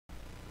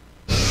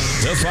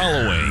The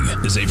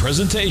following is a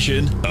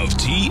presentation of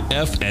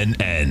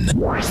TFNN.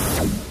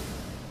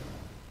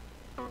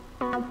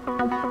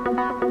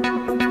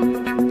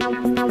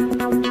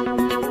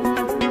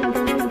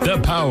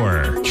 The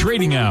Power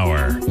Trading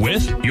Hour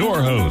with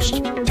your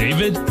host,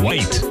 David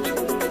White.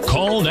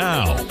 Call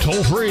now,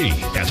 toll free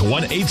at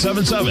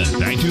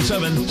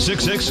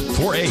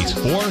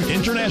 1-877-927-6648 or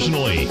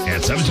internationally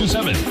at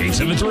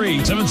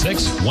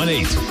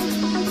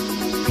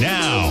 727-873-7618.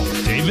 Now,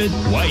 David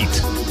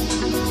White.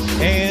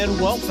 And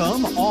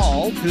welcome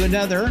all to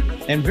another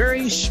and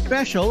very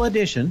special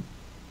edition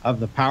of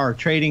the Power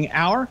Trading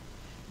Hour.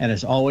 And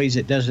as always,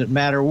 it doesn't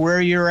matter where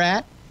you're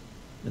at,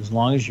 as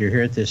long as you're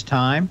here at this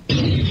time.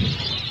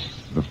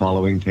 The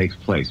following takes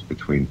place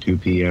between 2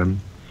 p.m.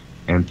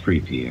 and 3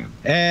 p.m.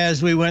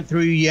 As we went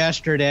through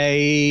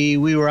yesterday,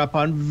 we were up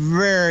on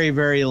very,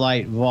 very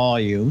light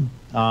volume.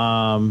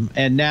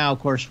 And now, of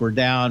course, we're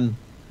down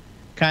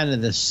kind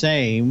of the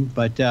same.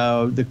 But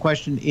the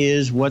question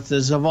is, what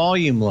does the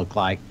volume look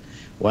like?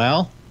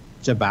 Well,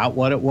 it's about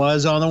what it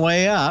was on the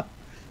way up,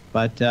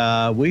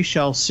 but we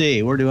shall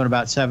see. We're doing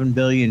about 7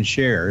 billion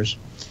shares.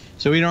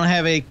 So we don't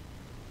have a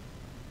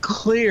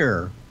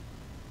clear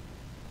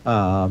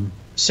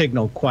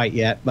signal quite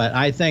yet, but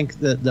I think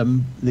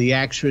that the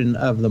action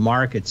of the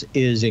markets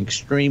is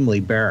extremely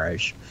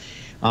bearish.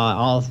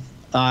 I'll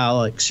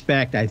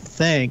expect, I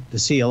think, to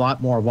see a lot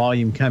more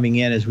volume coming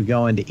in as we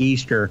go into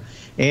Easter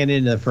and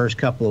into the first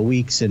couple of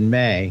weeks in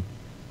May.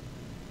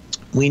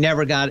 We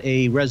never got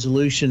a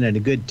resolution and a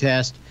good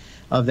test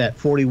of that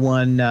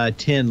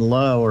 41.10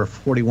 low or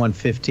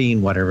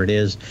 41.15, whatever it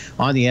is,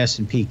 on the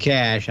S&P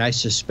cash. I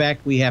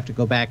suspect we have to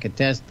go back and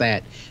test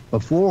that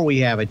before we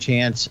have a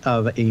chance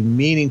of a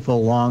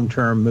meaningful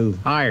long-term move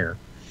higher.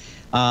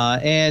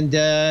 And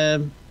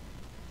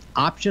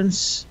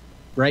options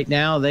right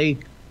now, they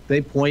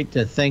point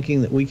to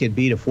thinking that we could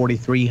beat a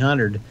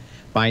 4,300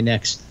 by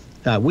next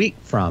week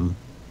from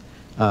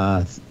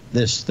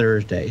this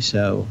Thursday.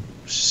 So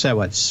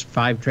what's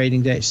 7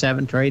 trading days?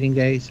 7 trading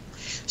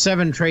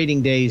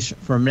days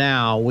from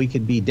now, we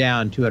could be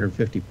down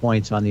 250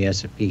 points on the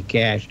S&P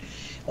cash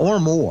or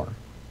more.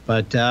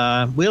 But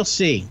we'll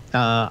see.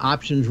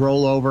 Options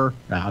rollover.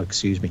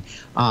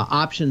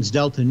 Options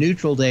delta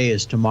neutral day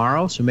is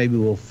tomorrow, so maybe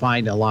we'll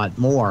find a lot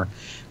more.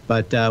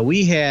 But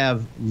we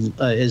have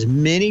as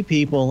many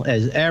people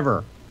as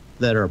ever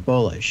that are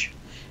bullish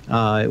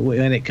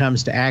when it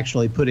comes to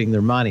actually putting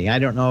their money. I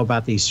don't know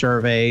about these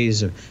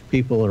surveys of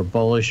people that are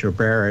bullish or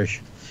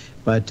bearish,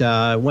 but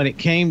when it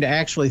came to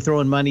actually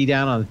throwing money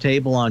down on the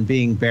table on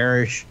being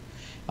bearish,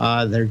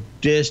 they're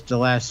just the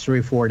last 3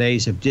 or 4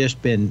 days have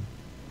just been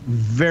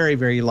very,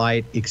 very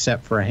light,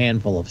 except for a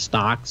handful of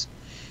stocks,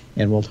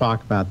 and we'll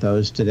talk about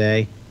those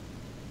today.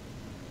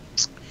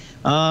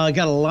 I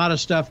got a lot of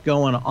stuff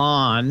going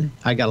on.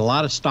 I got a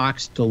lot of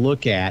stocks to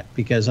look at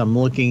because I'm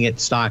looking at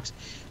stocks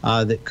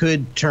that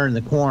could turn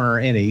the corner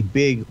in a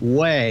big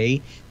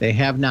way. They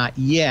have not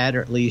yet,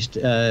 or at least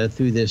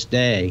through this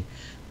day.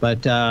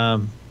 But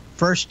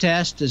first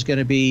test is going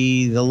to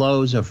be the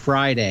lows of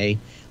Friday.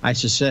 I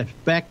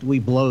suspect we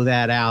blow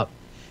that out.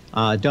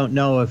 Don't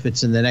know if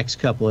it's in the next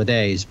couple of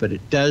days, but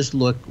it does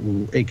look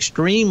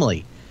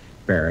extremely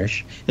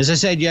bearish. As I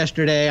said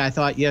yesterday, I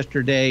thought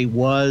yesterday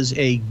was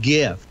a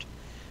gift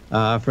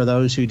for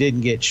those who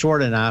didn't get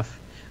short enough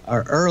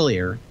or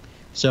earlier.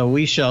 So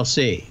we shall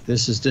see.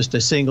 This is just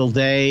a single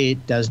day.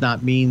 It does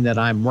not mean that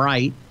I'm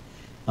right.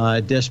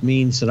 It just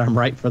means that I'm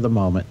right for the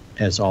moment,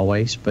 as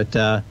always. But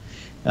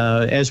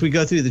as we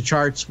go through the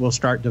charts, we'll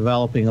start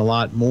developing a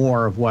lot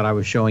more of what I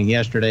was showing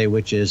yesterday,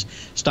 which is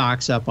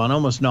stocks up on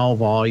almost null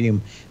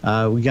volume.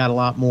 We got a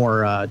lot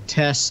more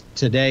tests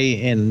today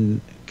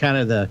in kind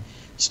of the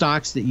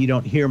stocks that you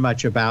don't hear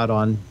much about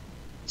on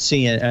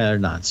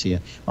CNBC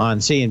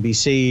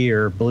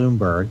or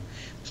Bloomberg.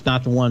 It's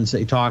not the ones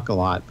they talk a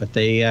lot, but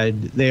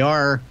they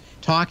are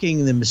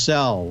talking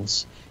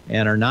themselves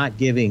and are not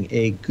giving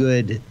a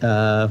good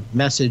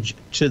message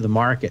to the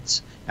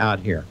markets out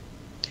here.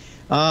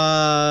 Let's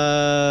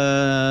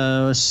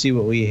see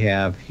what we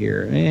have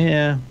here.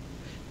 Yeah,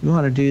 we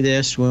want to do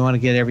this. We want to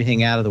get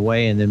everything out of the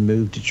way and then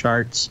move to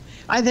charts.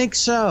 I think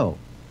so.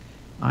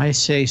 I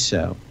say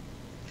so.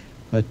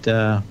 But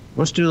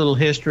let's do a little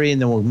history,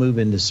 and then we'll move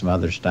into some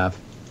other stuff.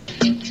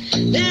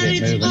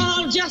 It's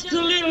all just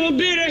a little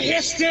bit of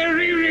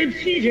history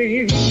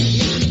repeating.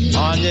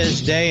 On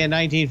this day in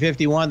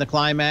 1951, the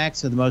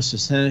climax of the most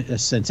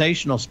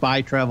sensational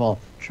spy trial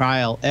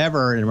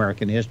ever in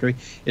American history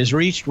is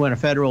reached when a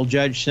federal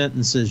judge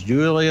sentences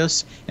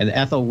Julius and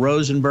Ethel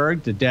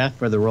Rosenberg to death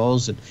for the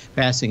roles in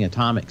passing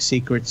atomic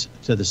secrets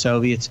to the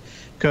Soviets.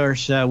 Of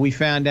course, we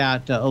found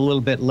out a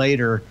little bit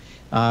later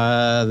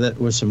that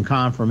was some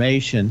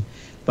confirmation,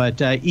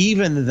 but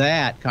even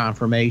that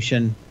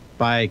confirmation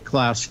by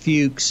Klaus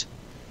Fuchs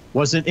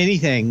wasn't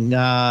anything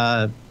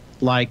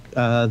like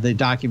the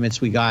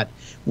documents we got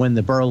when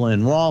the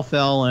Berlin Wall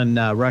fell and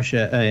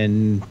Russia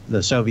and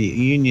the Soviet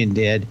Union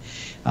did.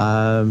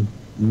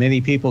 Many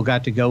people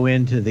got to go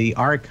into the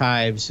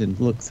archives and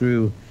look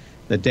through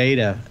the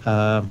data.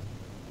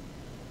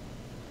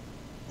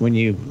 when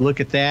you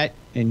look at that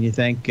and you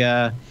think,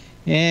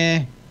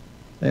 they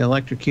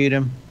electrocute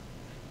him.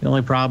 The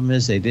only problem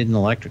is they didn't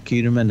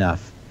electrocute him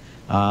enough.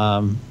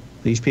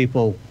 These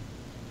people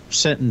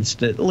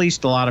sentenced at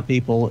least a lot of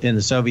people in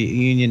the Soviet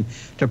Union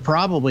to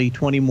probably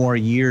 20 more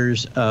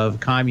years of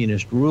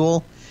communist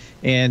rule.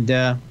 And,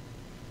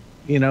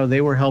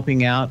 they were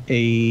helping out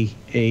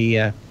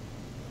a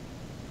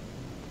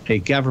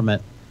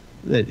government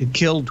that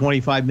killed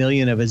 25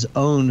 million of his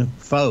own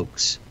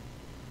folks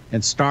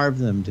and starved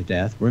them to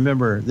death.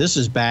 Remember, this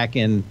is back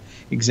in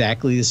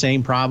exactly the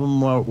same problem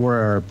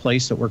where a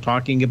place that we're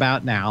talking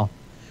about now,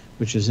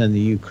 which is in the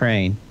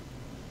Ukraine.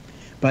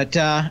 But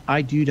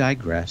I do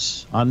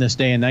digress. On this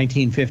day in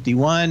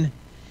 1951,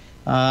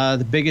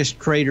 the biggest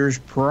traders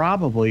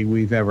probably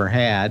we've ever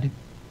had,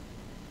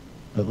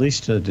 at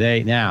least to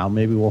date now.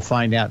 Maybe we'll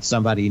find out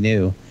somebody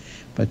new.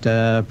 But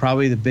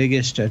probably the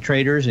biggest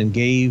traders, and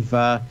gave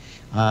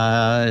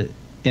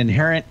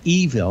inherent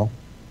evil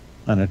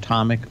an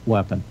atomic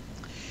weapon.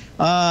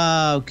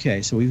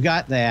 Okay, so we've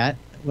got that.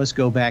 Let's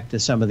go back to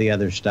some of the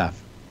other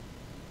stuff.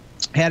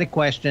 I had a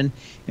question,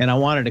 and I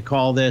wanted to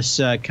call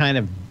this kind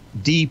of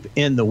deep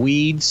in the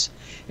weeds.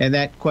 And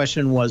that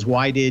question was,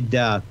 why did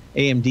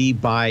AMD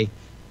buy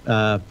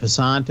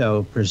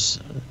Pesavento,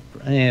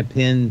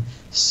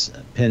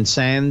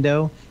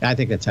 Pensando? I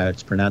think that's how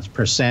it's pronounced,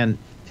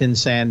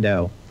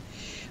 Pensando.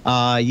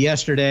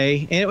 Yesterday,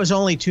 and it was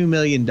only $2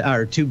 billion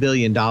or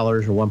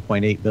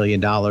 $1.8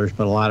 billion, but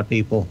a lot of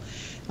people.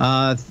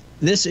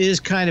 This is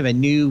kind of a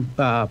new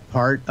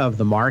part of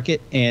the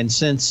market, and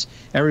since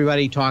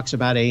everybody talks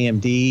about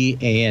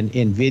AMD and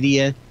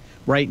NVIDIA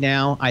right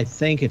now, I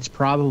think it's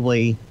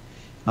probably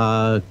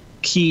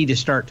key to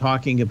start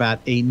talking about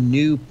a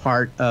new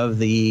part of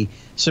the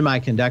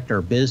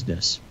semiconductor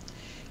business.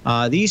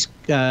 This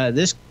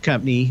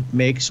company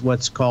makes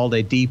what's called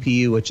a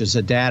DPU, which is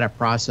a data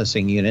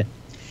processing unit.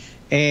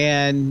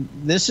 And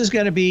this is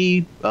going to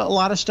be a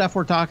lot of stuff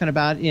we're talking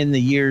about in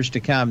the years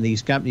to come.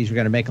 These companies are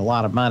going to make a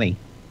lot of money.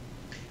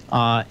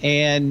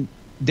 And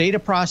data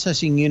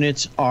processing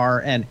units are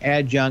an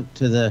adjunct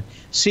to the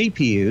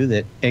CPU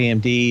that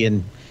AMD,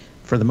 and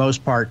for the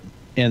most part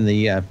in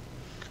the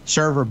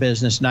server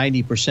business,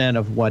 90%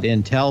 of what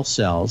Intel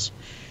sells.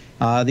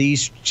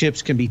 These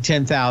chips can be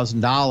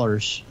 $10,000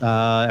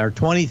 or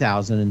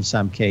 $20,000 in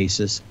some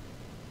cases,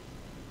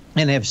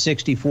 and have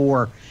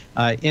 64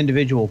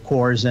 individual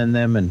cores in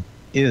them, and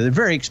they're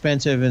very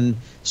expensive. And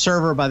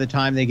server, by the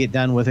time they get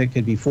done with it,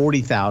 could be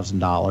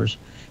 $40,000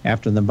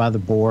 after the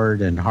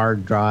motherboard and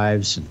hard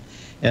drives and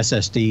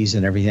SSDs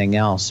and everything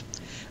else.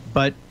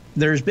 But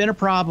there's been a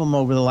problem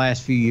over the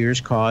last few years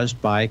caused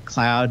by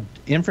cloud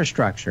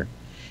infrastructure,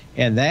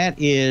 and that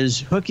is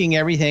hooking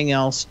everything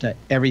else to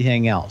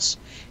everything else.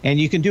 And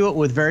you can do it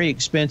with very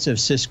expensive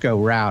Cisco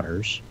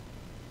routers,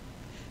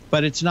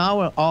 but it's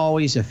not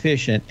always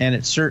efficient, and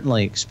it's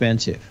certainly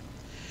expensive.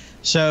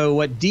 So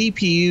what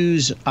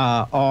DPUs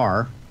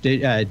are,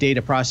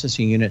 data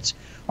processing units,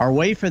 are a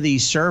way for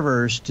these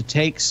servers to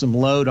take some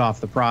load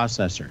off the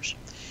processors,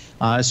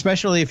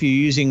 especially if you're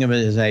using them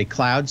as a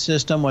cloud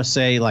system, let's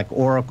say like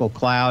Oracle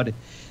Cloud,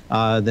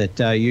 that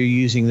you're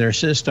using their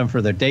system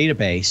for their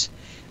database.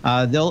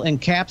 They'll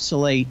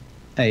encapsulate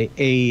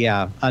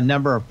a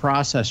number of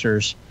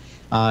processors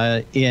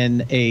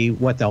in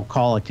what they'll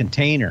call a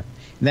container.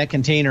 And that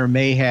container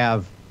may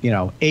have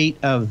 8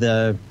 of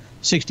the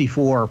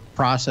 64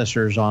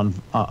 processors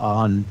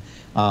on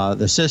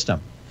the system.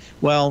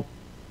 Well,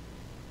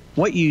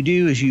 what you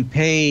do is you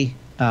pay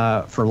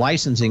for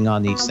licensing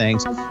on these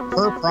things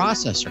per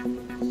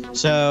processor.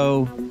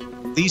 So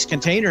these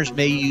containers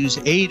may use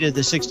 8 of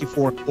the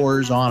 64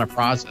 cores on a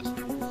processor.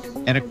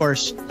 And of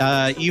course,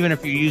 even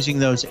if you're using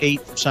those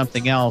 8 for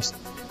something else,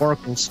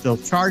 Oracle's still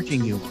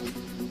charging you.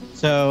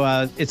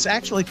 So it's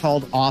actually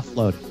called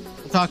offloading.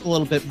 We'll talk a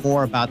little bit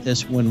more about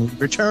this when we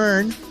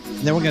return, and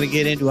then we're going to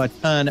get into a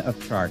ton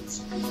of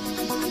charts.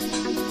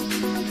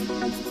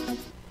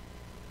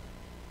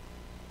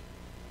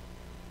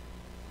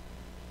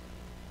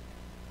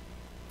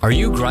 Are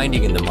you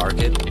grinding in the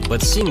market,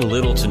 but seeing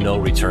little to no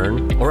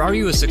return? Or are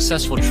you a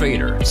successful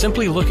trader,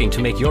 simply looking to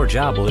make your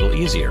job a little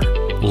easier?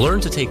 Learn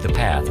to take the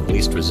path of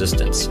least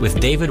resistance with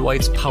David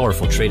White's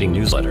powerful trading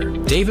newsletter.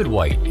 David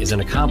White is an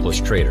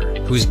accomplished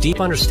trader whose deep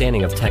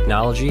understanding of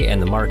technology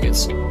and the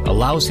markets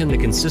allows him to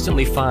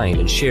consistently find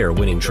and share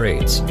winning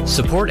trades.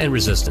 Support and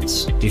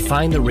resistance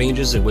define the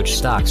ranges in which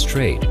stocks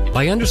trade.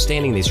 By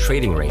understanding these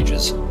trading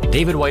ranges,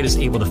 David White is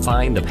able to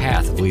find the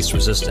path of least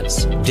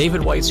resistance.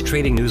 David White's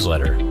trading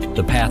newsletter,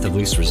 The Path of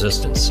Least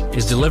Resistance,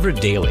 is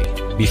delivered daily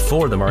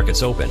before the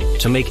markets open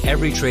to make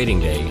every trading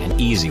day an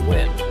easy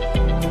win.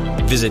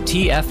 Visit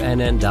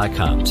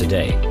TFNN.com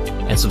today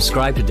and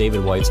subscribe to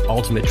David White's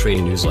Ultimate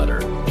Trading Newsletter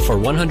for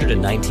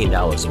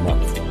 $119 a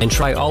month. And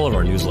try all of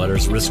our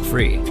newsletters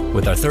risk-free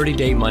with our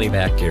 30-day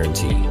money-back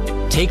guarantee.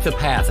 Take the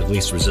path of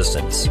least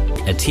resistance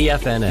at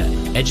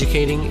TFNN,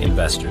 educating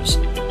investors.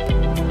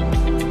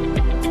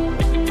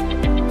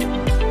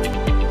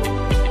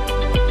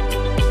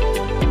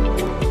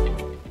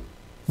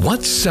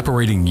 What's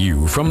separating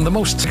you from the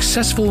most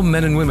successful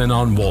men and women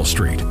on Wall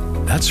Street?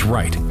 That's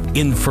right,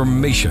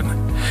 information.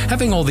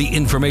 Having all the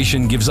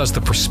information gives us the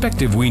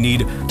perspective we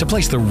need to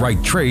place the right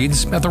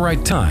trades at the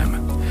right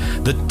time.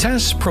 The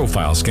TAS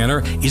Profile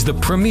Scanner is the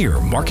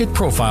premier market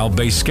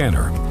profile-based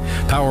scanner.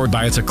 Powered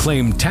by its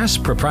acclaimed TAS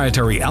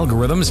proprietary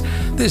algorithms,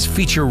 this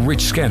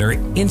feature-rich scanner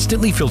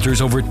instantly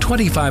filters over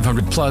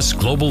 2,500-plus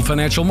global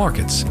financial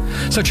markets,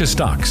 such as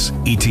stocks,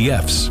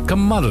 ETFs,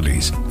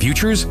 commodities,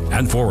 futures,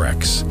 and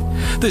Forex.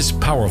 This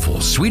powerful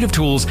suite of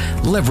tools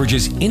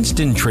leverages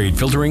instant trade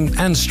filtering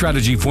and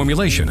strategy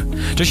formulation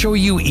to show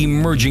you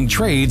emerging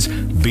trades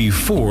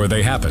before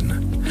they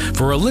happen.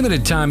 For a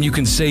limited time, you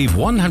can save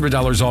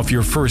 $100 off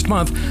your first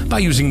month by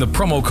using the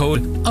promo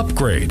code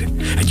UPGRADE,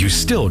 and you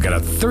still get a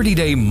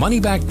 30-day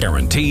money-back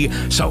guarantee,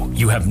 so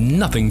you have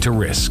nothing to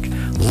risk.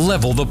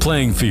 Level the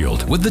playing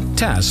field with the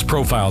TAS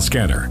Profile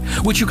Scanner,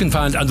 which you can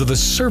find under the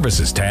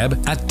Services tab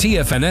at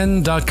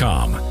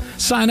TFNN.com.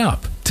 Sign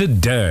up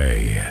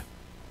today.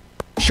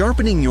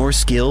 Sharpening your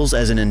skills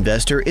as an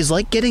investor is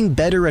like getting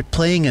better at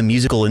playing a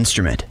musical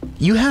instrument.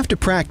 You have to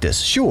practice,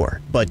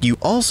 sure, but you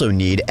also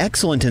need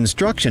excellent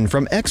instruction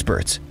from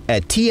experts.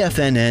 At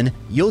TFNN,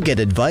 you'll get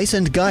advice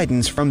and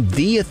guidance from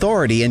the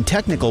authority in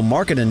technical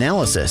market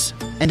analysis.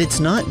 And it's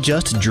not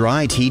just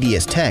dry,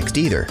 tedious text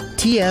either.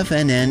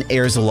 TFNN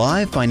airs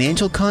live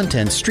financial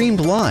content streamed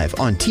live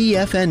on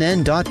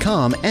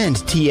TFNN.com and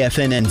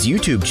TFNN's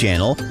YouTube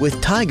channel with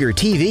Tiger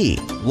TV,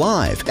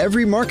 live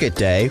every market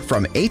day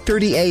from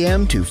 8:30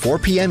 a.m. to 4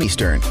 p.m.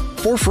 Eastern,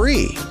 for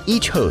free.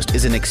 Each host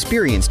is an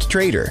experienced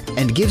trader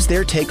and gives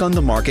their take on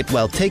the market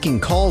while taking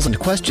calls and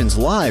questions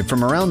live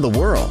from around the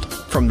world.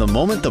 From the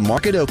moment the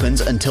market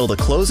opens until the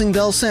closing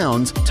bell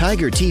sounds,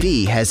 Tiger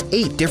TV has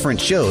 8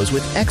 different shows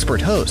with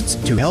expert hosts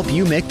to help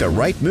you make the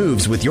right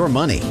moves with your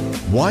money.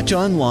 Watch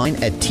online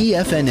at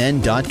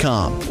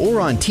TFNN.com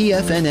or on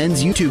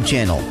TFNN's YouTube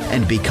channel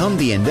and become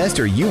the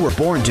investor you were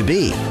born to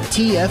be.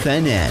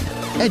 TFNN,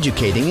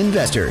 educating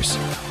investors.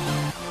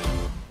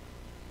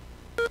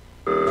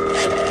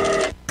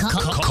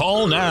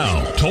 Call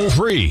now, toll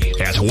free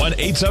at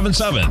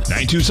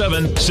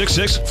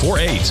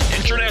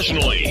 1-877-927-6648.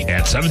 Internationally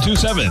at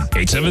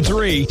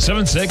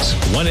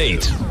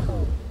 727-873-7618.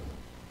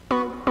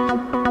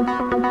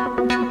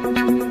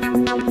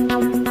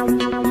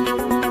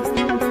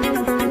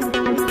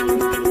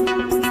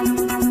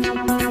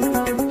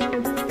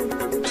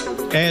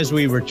 As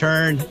we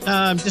return,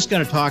 I'm just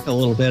going to talk a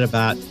little bit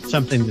about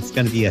something that's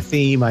going to be a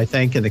theme, I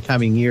think, in the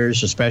coming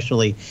years,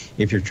 especially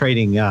if you're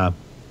trading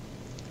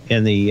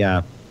in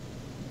the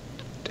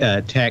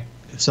tech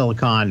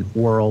silicon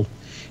world,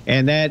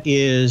 and that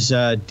is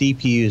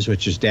DPUs,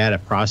 which is data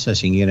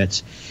processing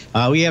units.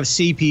 We have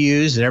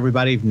CPUs that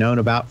everybody's known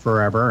about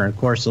forever, and of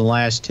course in the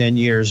last 10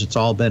 years it's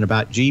all been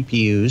about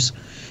GPUs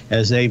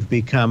as they've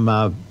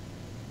become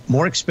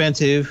more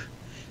expensive,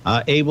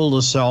 able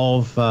to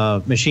solve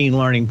machine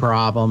learning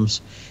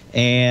problems,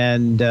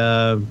 and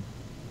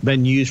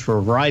been used for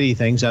a variety of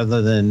things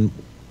other than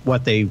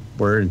what they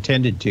were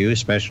intended to,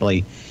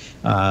 especially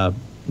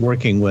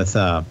working with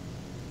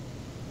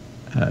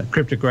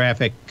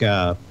cryptographic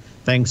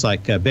things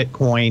like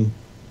Bitcoin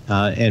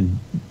and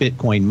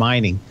Bitcoin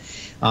mining.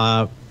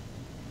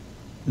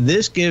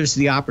 This gives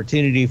the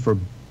opportunity for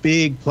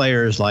big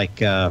players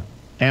like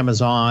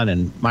Amazon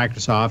and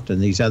Microsoft and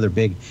these other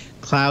big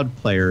cloud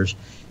players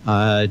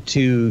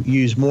to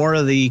use more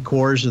of the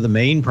cores of the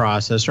main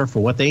processor for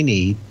what they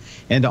need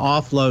and to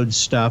offload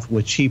stuff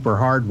with cheaper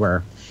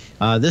hardware.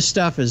 This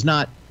stuff is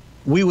not,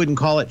 we wouldn't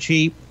call it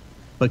cheap,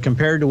 but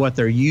compared to what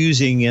they're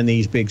using in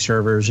these big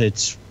servers,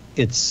 it's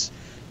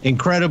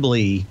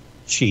incredibly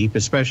cheap,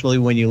 especially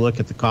when you look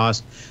at the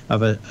cost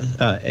of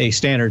a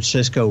standard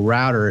Cisco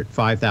router at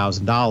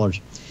 $5,000.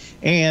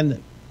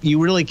 And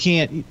you really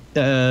can't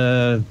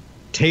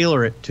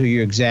tailor it to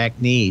your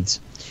exact needs.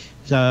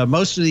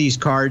 Most of these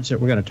cards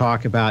that we're going to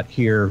talk about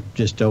here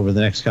just over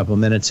the next couple of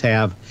minutes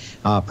have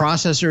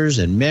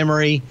processors and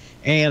memory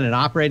and an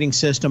operating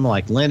system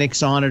like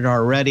Linux on it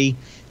already,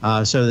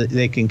 so that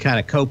they can kind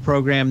of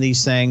co-program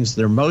these things.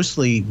 They're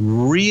mostly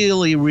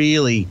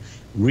really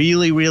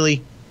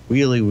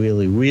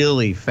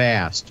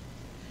fast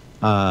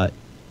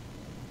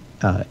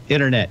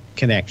internet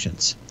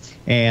connections.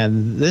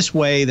 And this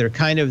way, they're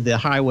kind of the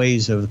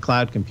highways of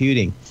cloud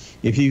computing.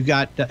 If you've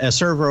got a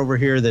server over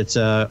here that's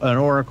an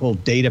Oracle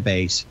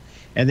database,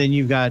 and then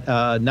you've got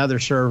another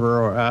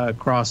server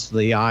across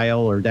the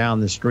aisle or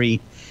down the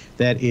street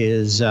that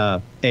is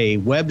a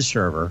web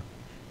server,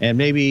 and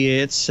maybe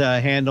it's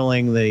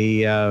handling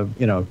the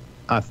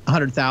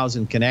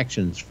 100,000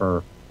 connections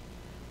for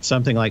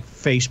something like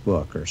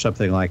Facebook or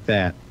something like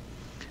that,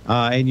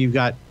 and you've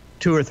got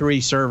 2 or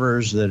 3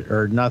 servers that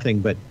are nothing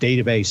but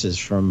databases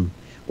from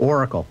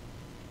Oracle.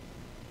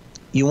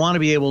 You want to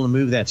be able to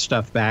move that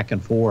stuff back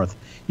and forth.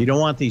 You don't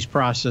want these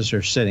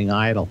processors sitting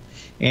idle.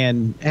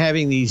 And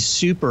having these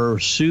super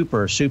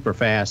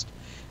fast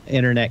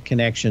internet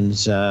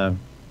connections,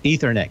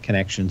 Ethernet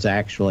connections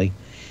actually,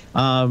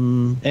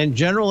 and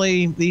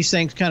generally these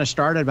things kind of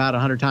start at about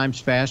 100 times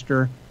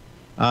faster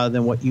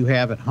than what you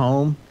have at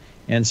home,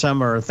 and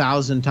some are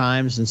 1,000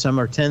 times, and some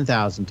are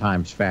 10,000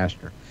 times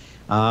faster.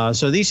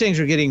 So these things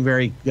are getting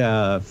very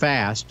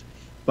fast.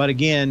 But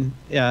again,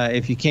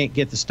 if you can't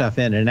get the stuff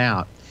in and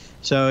out.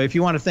 So if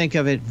you want to think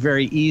of it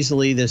very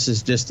easily, this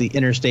is just the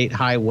interstate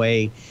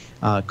highway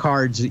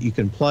cards that you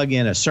can plug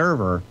in a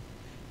server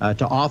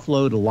to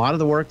offload a lot of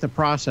the work the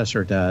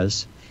processor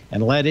does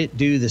and let it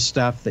do the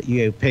stuff that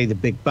you pay the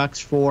big bucks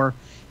for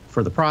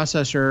the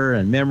processor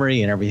and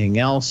memory and everything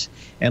else,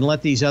 and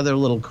let these other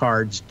little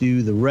cards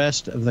do the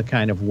rest of the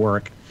kind of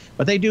work.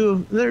 But they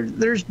do,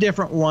 there's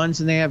different ones,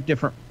 and they have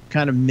different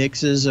kind of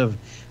mixes of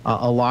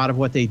a lot of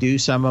what they do.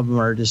 Some of them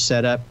are just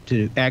set up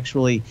to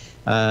actually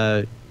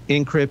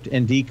encrypt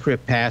and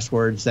decrypt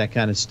passwords, that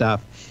kind of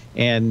stuff.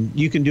 And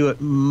you can do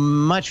it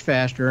much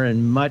faster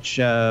and much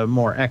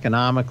more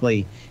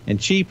economically and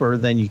cheaper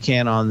than you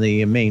can on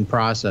the main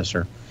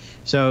processor.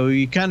 So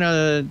you kind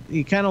of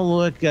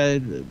look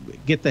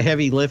get the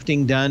heavy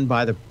lifting done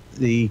by the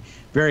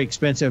very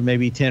expensive,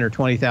 maybe $10,000 or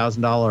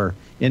 $20,000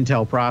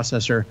 Intel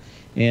processor,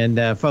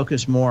 and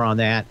focus more on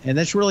that. And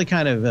that's really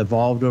kind of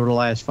evolved over the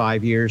last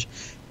 5 years.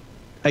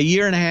 A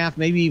year and a half,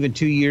 maybe even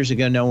 2 years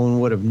ago, no one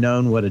would have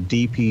known what a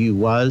DPU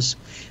was.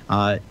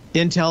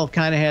 Intel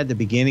kind of had the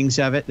beginnings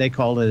of it. They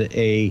called it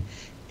a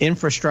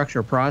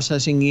infrastructure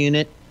processing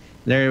unit.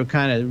 They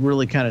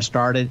really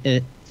started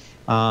it.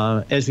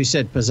 As we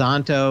said,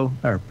 Pesavento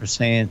or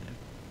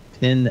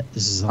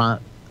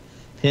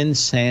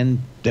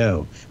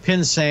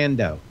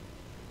Pensando.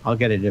 I'll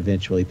get it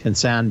eventually.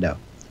 Pensando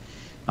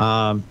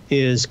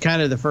is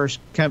kind of the first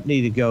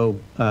company to go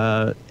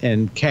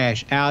and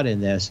cash out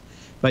in this.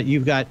 But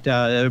you've got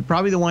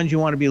probably the ones you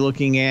want to be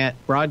looking at.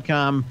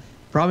 Broadcom,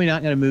 probably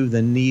not going to move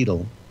the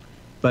needle.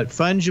 But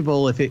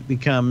Fungible, if it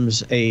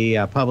becomes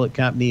a public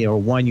company or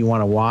one you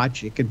want to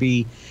watch, it could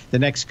be the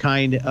next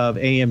kind of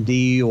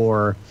AMD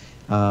or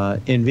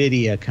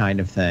NVIDIA kind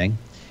of thing.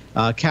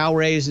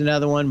 Calray is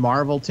another one.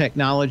 Marvel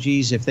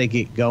Technologies, if they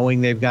get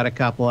going, they've got a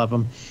couple of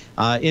them.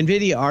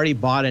 NVIDIA already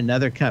bought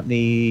another company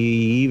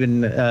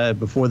even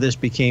before this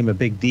became a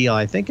big deal,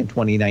 I think in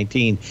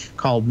 2019,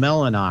 called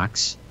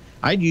Mellanox.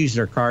 I'd used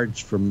their cards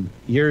from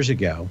years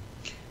ago.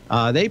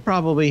 They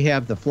probably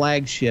have the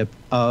flagship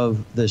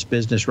of this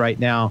business right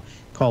now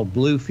called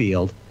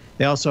Bluefield.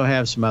 They also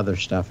have some other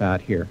stuff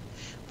out here.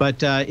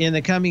 But in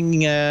the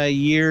coming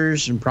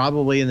years, and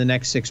probably in the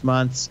next 6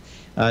 months,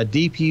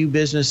 DPU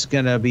business is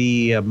going to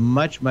be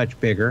much, much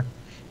bigger.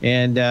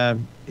 And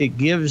it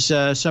gives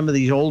some of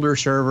these older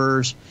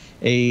servers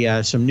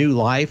some new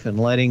life and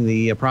letting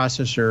the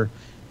processor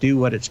do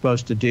what it's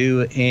supposed to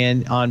do.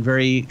 And on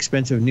very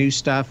expensive new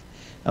stuff,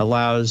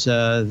 allows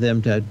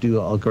them to do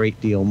a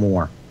great deal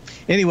more.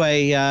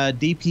 Anyway,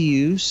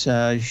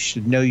 DPUs, you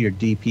should know your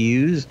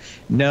DPUs.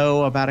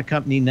 Know about a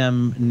company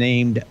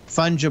named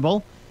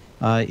Fungible,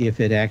 if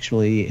it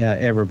actually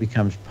ever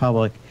becomes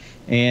public.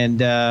 And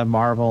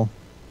Marvel,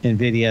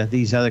 NVIDIA,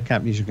 these other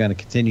companies are going to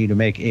continue to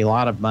make a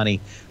lot of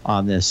money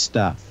on this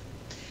stuff.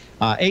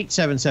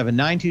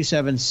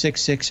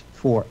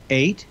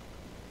 877-927-6648.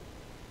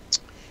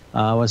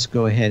 Let's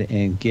go ahead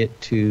and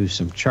get to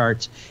some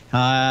charts.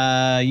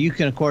 You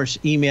can, of course,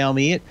 email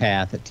me at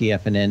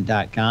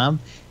path@tfnn.com,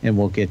 and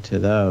we'll get to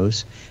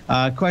those.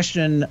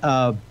 Question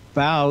about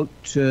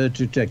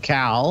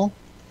Cal,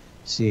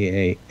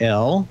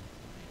 C-A-L.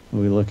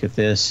 When we look at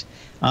this,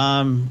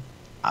 when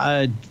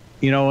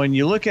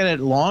you look at it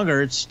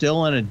longer, it's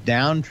still in a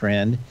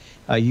downtrend.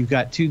 You've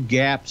got two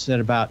gaps at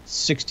about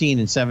 16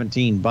 and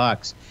 17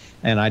 bucks,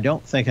 and I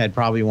don't think I'd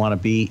probably want to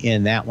be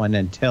in that one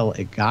until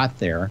it got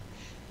there.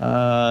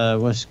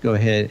 Let's go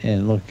ahead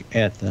and look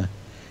at the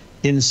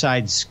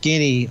inside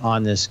skinny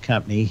on this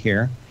company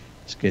here.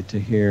 Let's get to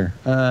here.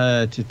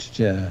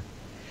 Retail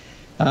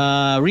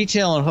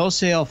and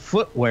wholesale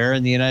footwear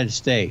in the United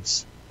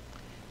States.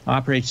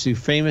 Operates through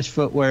famous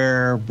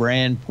footwear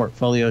brand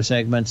portfolio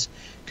segments.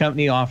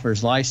 Company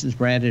offers licensed,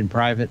 branded, and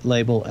private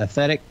label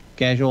athletic,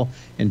 casual,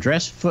 and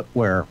dress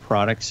footwear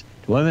products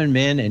to women,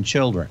 men, and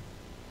children.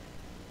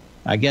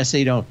 I guess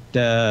they don't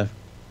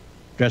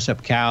dress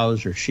up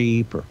cows or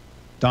sheep or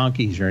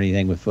donkeys or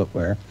anything with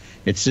footwear.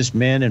 It's just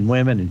men and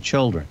women and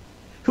children.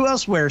 Who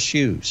else wears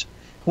shoes?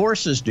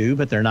 Horses do,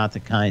 but they're not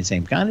the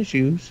same kind of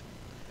shoes.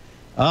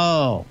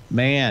 Oh,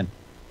 man.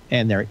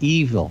 And they're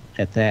evil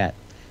at that.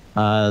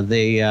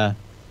 They are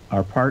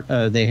part.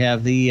 They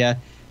have the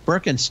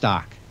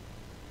Birkenstock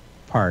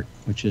part,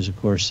 which is,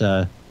 of course,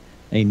 a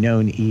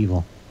known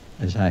evil,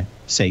 as I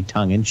say,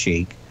 tongue in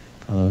cheek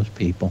for those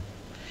people.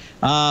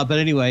 But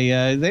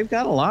anyway, they've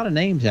got a lot of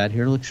names out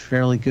here. Looks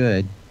fairly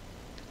good.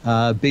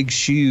 Big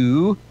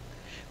shoe,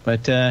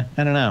 but I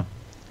don't know.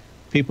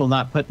 People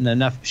not putting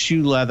enough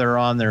shoe leather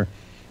on their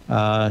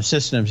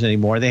systems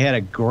anymore. They had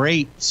a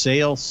great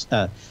sales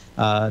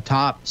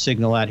top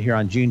signal out here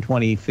on June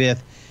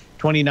 25th.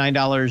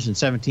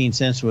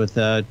 $29.17 with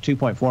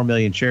 2.4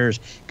 million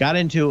shares. Got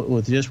into it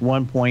with just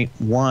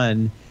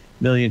 1.1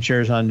 million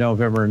shares on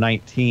November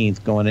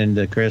 19th going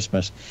into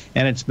Christmas.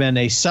 And it's been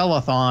a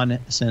sell-a-thon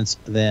since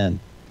then.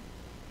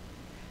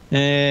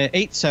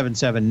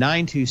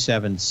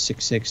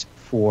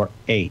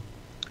 877-927-6648.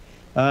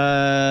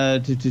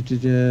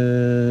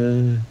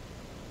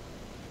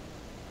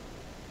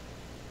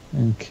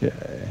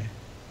 Okay.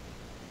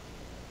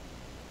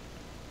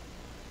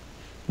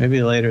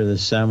 Maybe later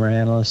this summer,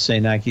 analysts say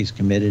Nike's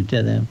committed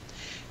to them.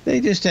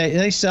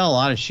 They sell a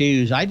lot of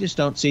shoes. I just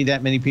don't see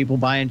that many people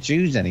buying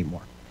shoes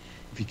anymore.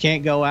 If you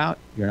can't go out,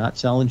 you're not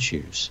selling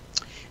shoes.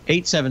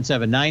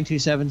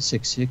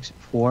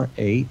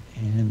 877-927-6648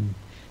 and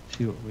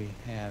see what we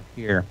have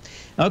here.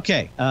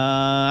 Okay,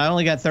 I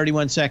only got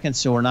 31 seconds,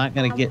 so we're not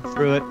going to get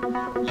through it.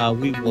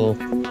 We will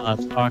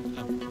talk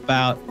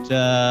about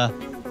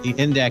the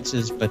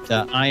indexes, but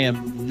I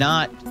am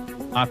not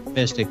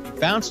optimistic. We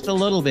bounced a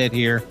little bit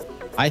here.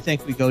 I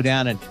think we go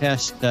down and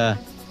test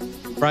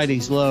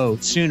Friday's low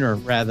sooner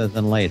rather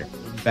than later.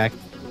 Back.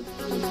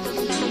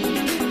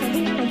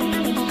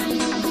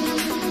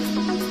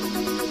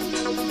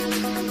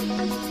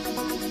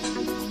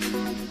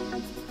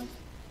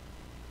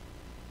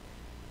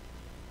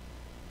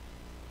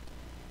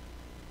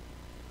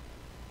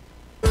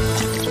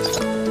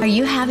 Are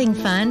you having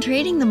fun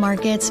trading the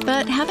markets,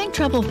 but having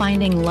trouble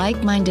finding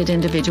like-minded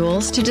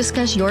individuals to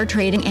discuss your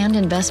trading and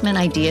investment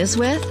ideas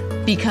with?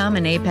 Become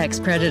an apex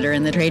predator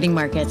in the trading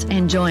markets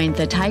and join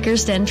the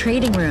Tiger's Den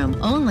Trading Room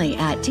only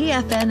at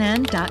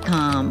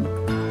TFNN.com.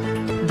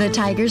 The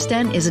Tiger's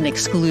Den is an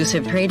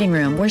exclusive trading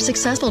room where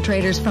successful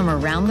traders from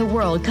around the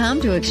world come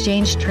to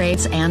exchange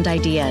trades and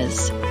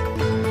ideas.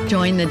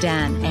 Join the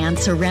den and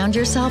surround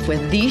yourself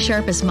with the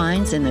sharpest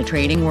minds in the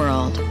trading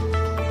world.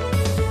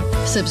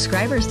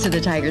 Subscribers to the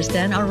Tiger's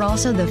Den are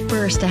also the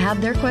first to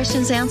have their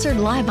questions answered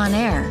live on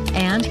air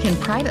and can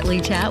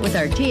privately chat with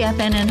our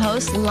TFNN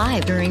hosts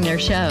live during their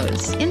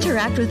shows.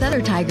 Interact with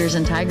other Tigers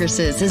and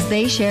Tigresses as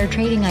they share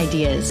trading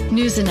ideas,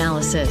 news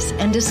analysis,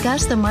 and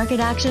discuss the market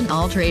action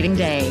all trading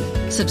day.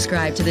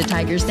 Subscribe to the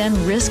Tiger's Den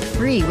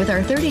risk-free with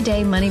our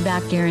 30-day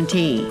money-back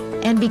guarantee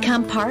and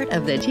become part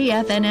of the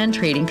TFNN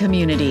trading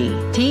community.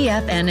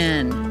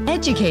 TFNN,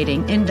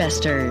 educating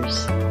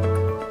investors.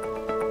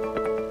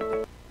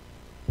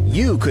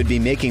 You could be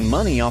making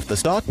money off the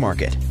stock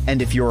market. And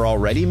if you're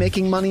already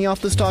making money off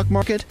the stock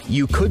market,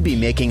 you could be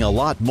making a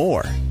lot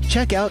more.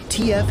 Check out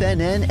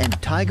TFNN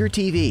and Tiger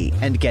TV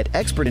and get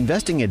expert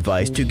investing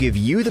advice to give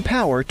you the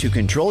power to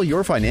control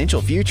your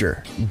financial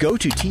future. Go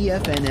to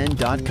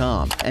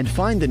TFNN.com and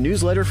find the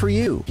newsletter for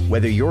you.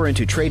 Whether you're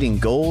into trading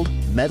gold,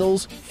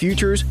 metals,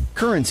 futures,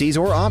 currencies,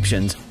 or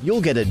options,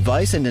 you'll get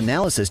advice and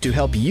analysis to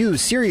help you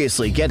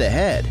seriously get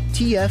ahead.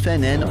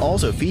 TFNN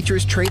also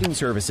features trading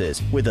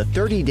services with a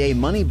 30-day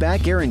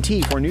money-back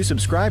guarantee for new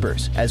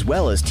subscribers, as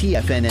well as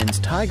TFNN's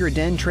Tiger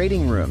Den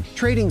Trading Room,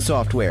 trading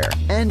software,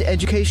 and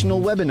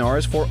educational webinars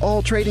for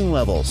all trading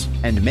levels.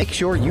 And make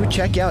sure you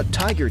check out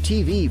Tiger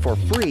TV for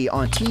free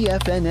on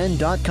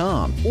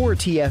TFNN.com or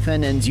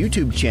TFNN's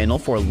YouTube channel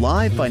for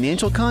live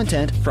financial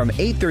content from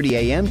 8:30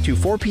 a.m. to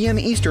 4 p.m.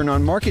 Eastern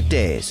on market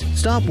days.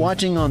 Stop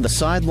watching on the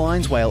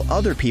sidelines while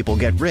other people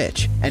get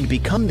rich and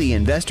become the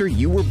investor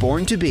you were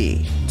born to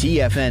be.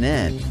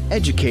 TFNN,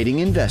 educating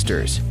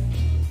investors.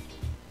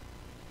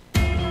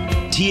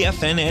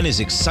 TFNN is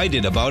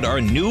excited about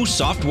our new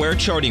software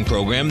charting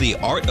program, The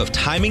Art of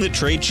Timing the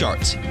Trade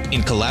Charts.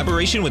 In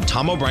collaboration with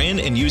Tom O'Brien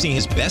and using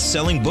his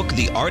best-selling book,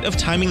 The Art of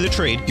Timing the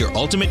Trade, Your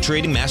Ultimate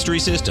Trading Mastery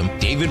System,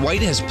 David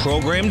White has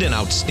programmed an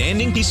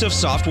outstanding piece of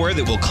software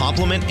that will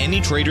complement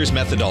any trader's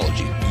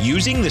methodology.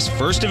 Using this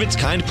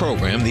first-of-its-kind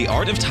program, The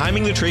Art of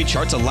Timing the Trade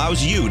Charts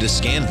allows you to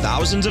scan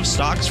thousands of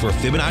stocks for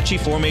Fibonacci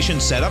formation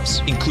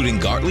setups, including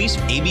Gartley's,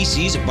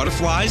 ABC's,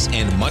 butterflies,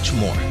 and much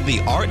more.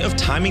 The Art of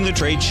Timing the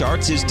Trade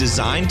Charts is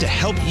designed to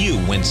help you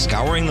when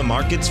scouring the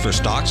markets for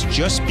stocks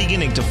just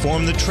beginning to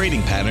form the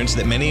trading patterns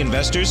that many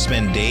investors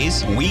spend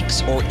days,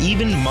 weeks, or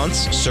even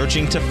months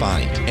searching to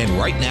find. And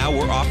right now,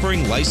 we're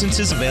offering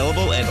licenses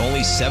available at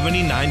only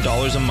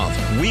 $79 a month.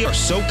 We are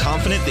so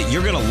confident that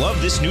you're going to love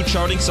this new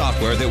charting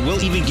software that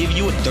will even give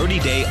you a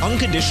 30-day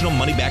unconditional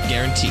money-back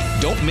guarantee.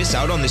 Don't miss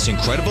out on this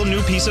incredible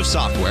new piece of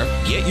software.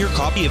 Get your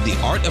copy of The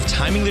Art of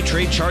Timing the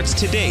Trade Charts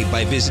today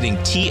by visiting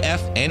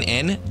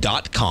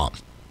TFNN.com.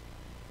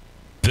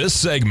 This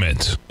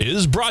segment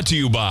is brought to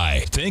you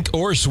by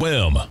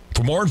Thinkorswim.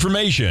 For more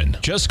information,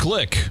 just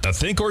click the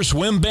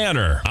Thinkorswim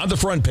banner on the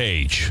front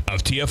page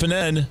of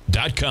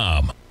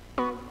TFNN.com.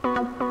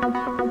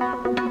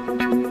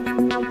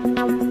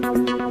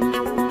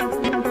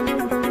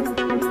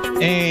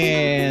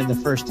 And the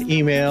first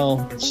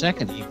email,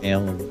 second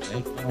email of the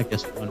day, I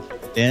guess one from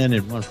Den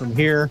and one from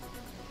here,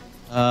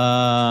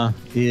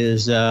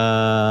 is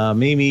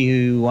Mimi,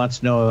 who wants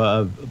to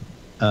know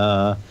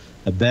a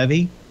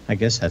bevy. I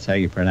guess that's how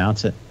you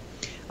pronounce it.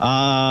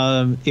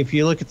 If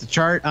you look at the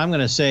chart, I'm going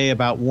to say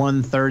about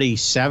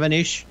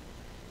 137-ish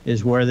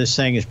is where this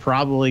thing is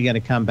probably going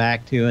to come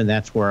back to, and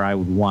that's where I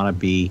would want to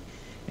be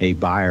a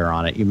buyer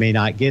on it. You may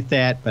not get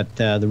that, but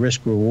the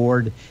risk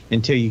reward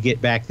until you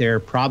get back there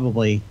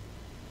probably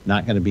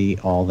not going to be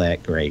all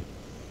that great.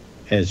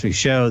 As we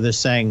show,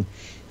 this thing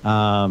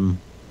had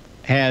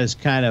has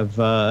kind of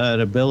an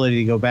ability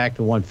to go back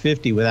to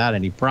 150 without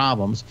any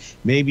problems.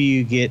 Maybe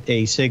you get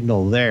a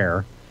signal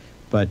there,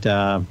 but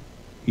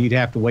you'd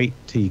have to wait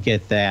till you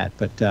get that.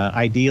 But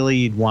ideally,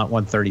 you'd want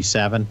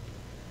 137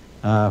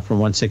 from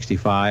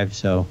 165.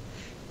 So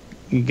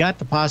you got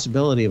the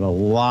possibility of a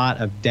lot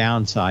of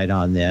downside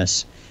on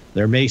this.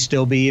 There may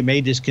still be, it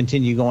may just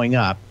continue going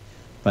up,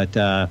 but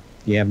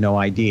you have no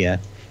idea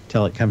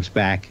till it comes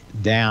back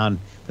down.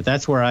 But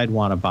that's where I'd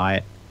want to buy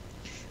it.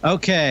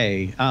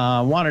 Okay,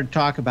 I wanted to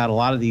talk about a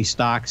lot of these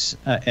stocks,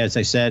 as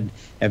I said,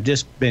 have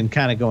just been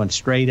kind of going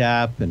straight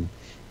up and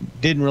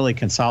didn't really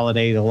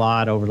consolidate a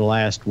lot over the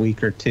last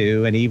week or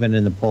two, and even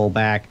in the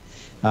pullback,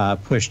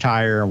 pushed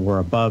higher and were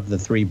above the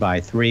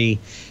 3x3.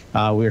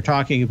 We were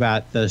talking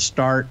about the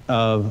start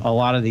of a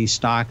lot of these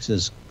stocks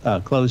is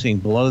closing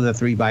below the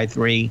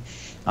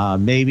 3x3,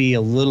 maybe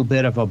a little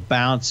bit of a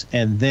bounce,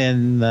 and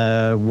then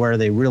where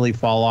they really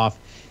fall off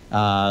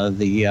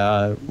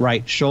the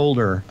right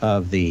shoulder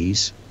of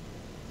these.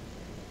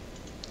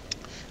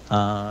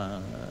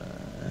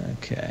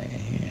 Okay,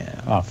 yeah,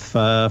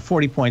 off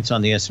 40 points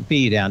on the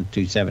S&P, down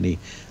 270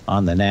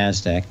 on the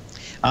NASDAQ.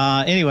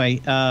 Anyway,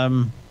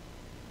 a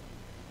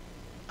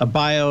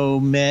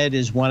biomed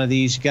is one of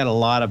these. You got a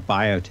lot of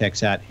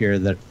biotechs out here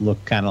that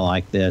look kind of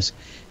like this.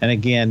 And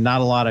again,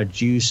 not a lot of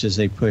juice as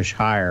they push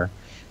higher.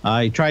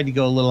 He tried to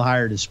go a little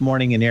higher this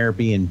morning in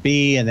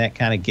Airbnb, and that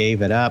kind of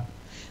gave it up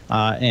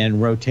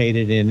and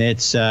rotated. And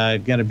it's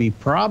going to be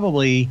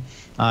probably,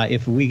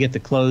 if we get the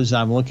close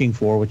I'm looking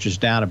for, which is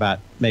down about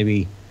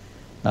maybe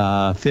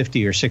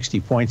 50 or 60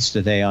 points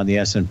today on the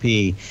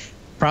S&P,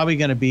 probably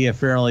going to be a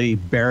fairly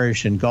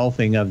bearish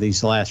engulfing of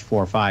these last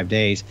 4 or 5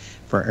 days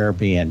for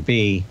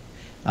Airbnb.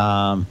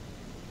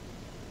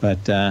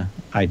 But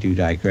I do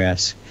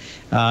digress.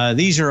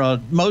 These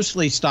are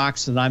mostly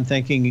stocks that I'm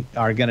thinking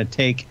are going to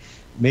take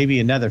maybe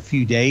another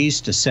few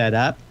days to set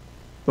up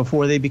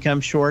before they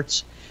become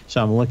shorts.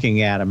 So I'm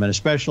looking at them, and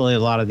especially a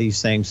lot of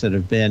these things that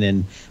have been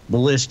in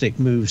ballistic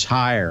moves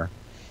higher.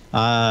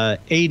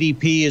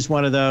 ADP is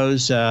one of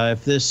those.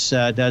 If this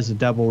does a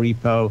double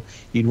repo,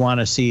 you'd want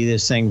to see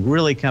this thing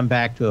really come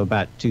back to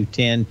about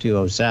 210,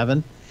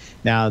 207.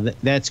 Now,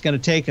 that's going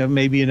to take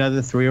maybe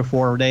another 3 or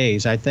 4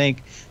 days. I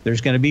think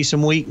there's going to be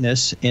some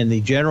weakness in the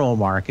general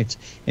markets,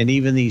 and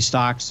even these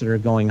stocks that are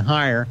going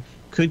higher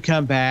could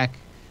come back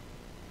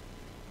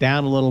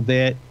down a little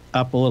bit,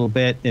 up a little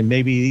bit, and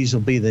maybe these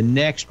will be the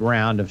next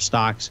round of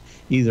stocks,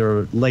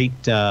 either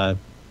late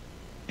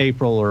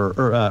April or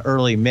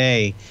early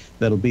May,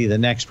 that'll be the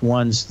next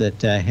ones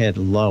that head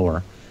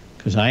lower,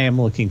 because I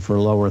am looking for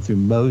lower through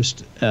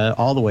most,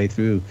 all the way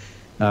through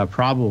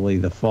probably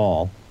the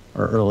fall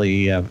or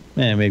early,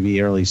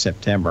 maybe early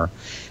September.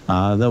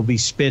 There'll be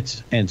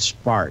spits and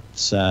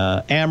sparts.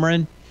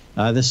 Amarin,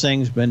 this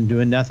thing's been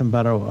doing nothing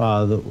but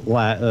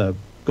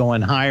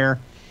going higher.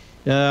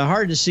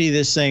 Hard to see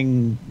this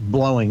thing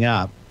blowing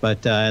up,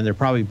 but and there are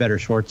probably better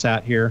shorts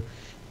out here.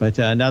 But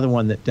another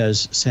one that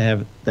does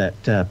have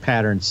that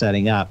pattern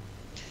setting up.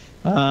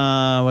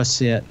 Let's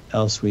see what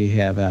else we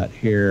have out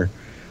here.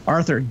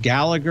 Arthur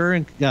Gallagher,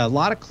 and a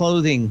lot of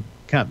clothing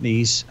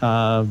companies,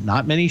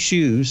 not many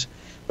shoes,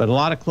 but a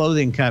lot of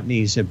clothing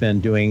companies have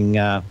been doing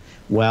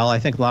well. I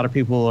think a lot of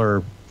people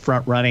are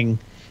front running,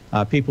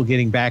 people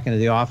getting back into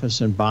the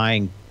office and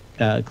buying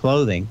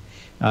clothing.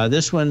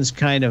 This one's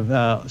kind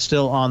of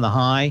still on the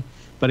high,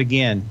 but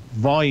again,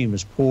 volume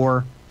is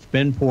poor. It's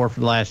been poor for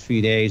the last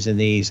few days in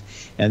these,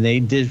 and they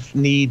just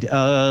need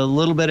a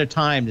little bit of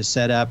time to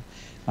set up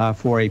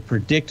for a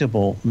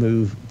predictable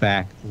move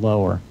back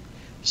lower.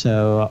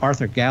 So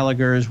Arthur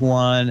Gallagher is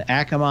one.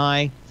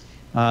 Akamai,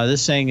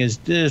 this thing has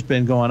just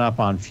been going up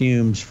on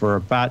fumes for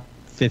about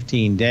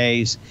 15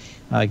 days.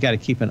 Got to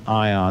keep an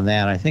eye on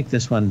that. I think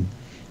this one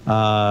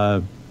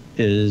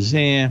is,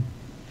 I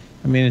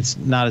mean, it's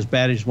not as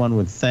bad as one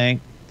would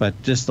think,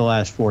 but just the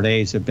last 4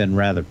 days have been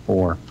rather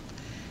poor.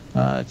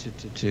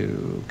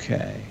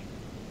 Okay.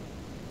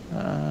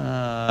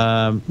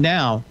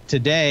 Now,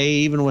 today,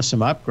 even with some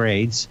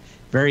upgrades,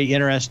 very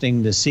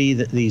interesting to see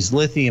that these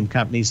lithium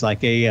companies like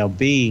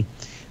ALB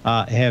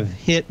have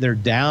hit their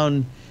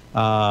down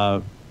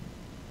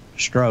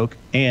stroke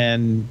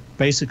and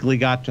basically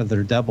got to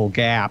their double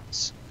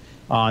gaps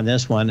on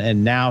this one,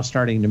 and now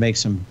starting to make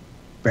some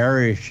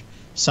bearish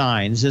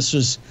signs. This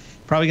was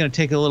probably going to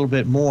take a little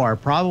bit more,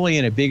 probably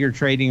in a bigger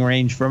trading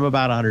range from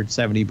about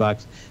 170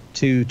 bucks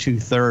to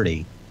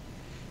 230.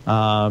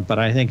 But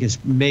I think it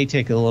may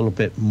take a little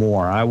bit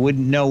more. I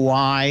wouldn't know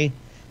why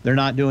they're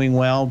not doing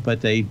well,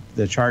 but the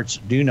charts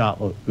do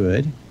not look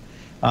good.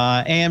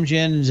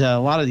 Amgen, a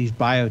lot of these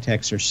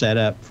biotechs are set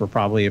up for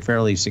probably a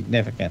fairly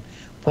significant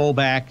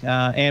pullback.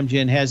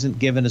 Amgen hasn't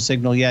given a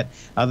signal yet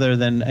other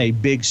than a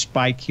big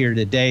spike here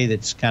today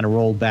that's kind of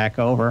rolled back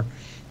over.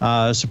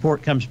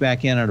 Support comes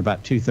back in at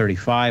about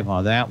 235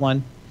 on that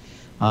one.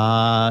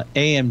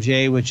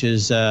 AMJ, which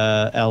is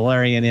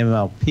Alarian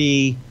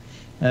MLP,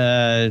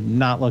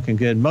 not looking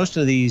good. Most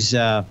of these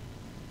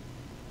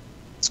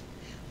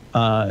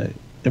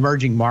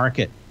emerging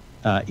market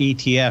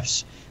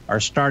ETFs are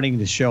starting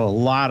to show a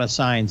lot of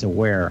signs of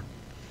wear.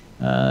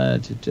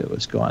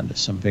 Let's go on to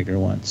some bigger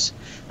ones.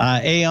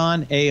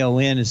 AON,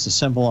 AON is the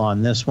symbol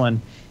on this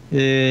one.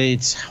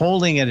 It's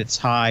holding at its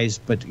highs,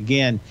 but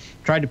again,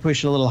 tried to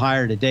push it a little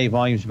higher today.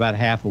 Volume's about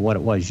half of what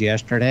it was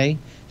yesterday.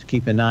 So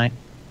keep an eye.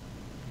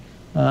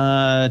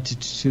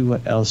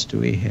 What else do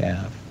we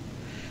have?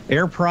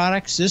 Air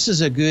Products. This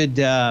is a good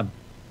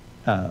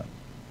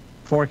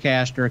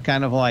forecaster,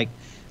 kind of like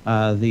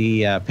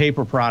the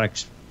paper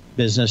products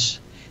business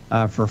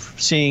for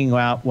seeing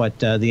out what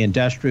the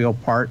industrial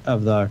part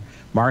of the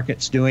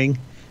market's doing.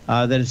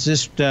 That it's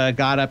just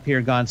got up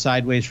here, gone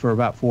sideways for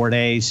about 4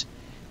 days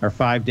or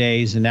 5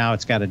 days, and now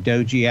it's got a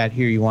doji out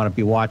here. You want to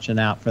be watching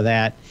out for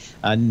that.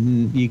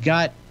 You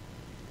got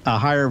a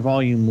higher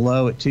volume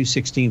low at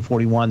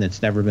 216.41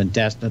 that's never been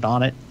tested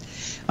on it.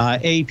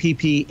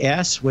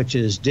 APPS, which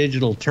is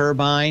Digital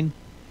Turbine.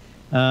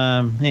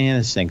 Man,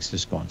 this thing's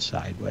just going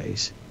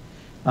sideways.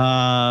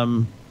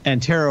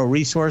 Antero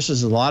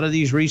Resources. A lot of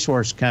these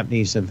resource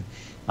companies have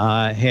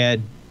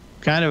had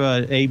kind of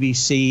a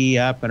ABC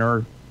up and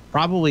are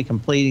probably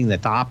completing the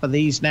top of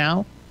these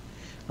now.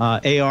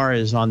 AR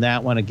is on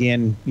that one.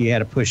 Again, you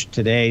had a push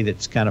today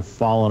that's kind of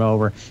fallen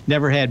over.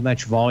 Never had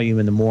much volume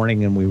in the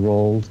morning, and we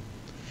rolled.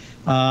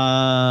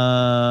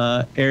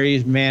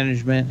 Areas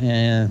management,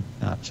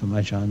 not so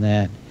much on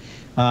that.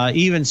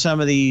 Even some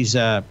of these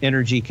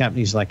energy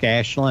companies like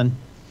Ashland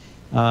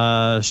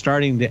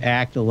starting to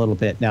act a little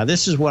bit. Now,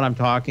 this is what I'm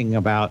talking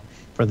about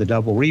for the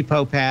double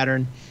repo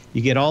pattern.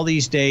 You get all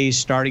these days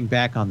starting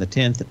back on the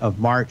 10th of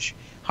March,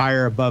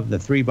 higher above the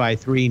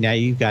 3x3. Now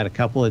you've got a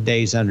couple of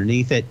days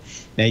underneath it.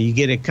 Now you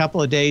get a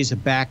couple of days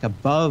back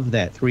above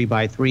that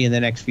 3x3 in the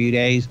next few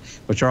days,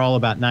 which are all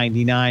about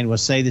 99. We'll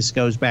say this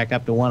goes back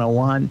up to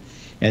 101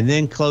 and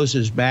then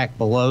closes back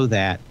below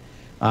that.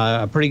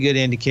 A pretty good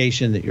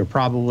indication that you're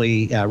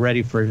probably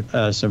ready for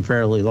some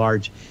fairly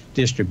large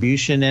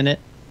distribution in it.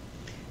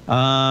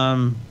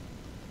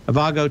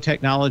 Avago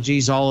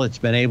Technologies, all it's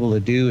been able to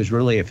do is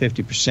really a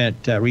 50%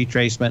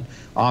 retracement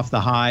off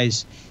the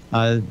highs.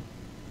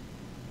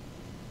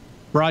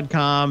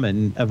 Broadcom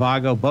and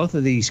Avago, both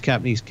of these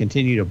companies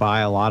continue to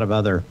buy a lot of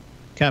other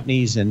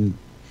companies, and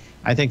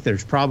I think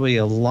there's probably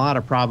a lot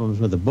of problems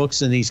with the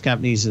books in these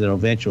companies that will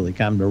eventually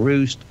come to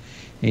roost.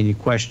 And you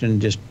question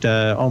just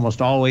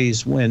almost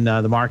always when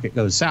the market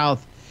goes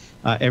south,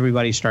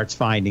 everybody starts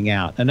finding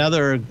out.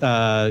 Another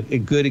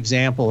a good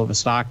example of a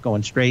stock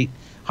going straight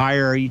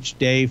higher each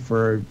day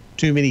for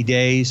too many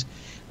days,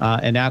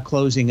 and now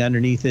closing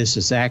underneath this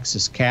is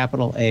Axis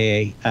Capital,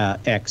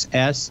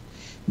 AXS.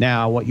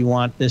 Now, what you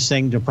want this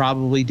thing to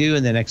probably do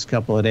in the next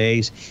couple of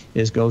days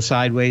is go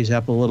sideways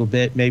up a little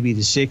bit, maybe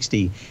to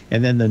 60,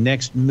 and then the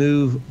next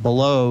move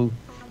below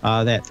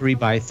that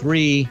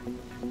 3x3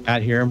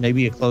 out here,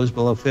 maybe it closed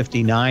below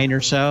 59 or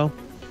so.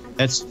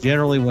 That's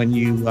generally when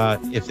you,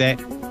 if that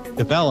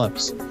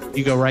develops,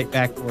 you go right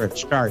back to where it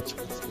starts.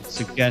 It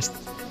suggests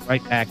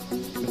right back.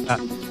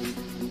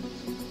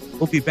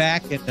 We'll be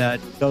back and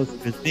go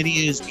through as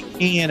many as we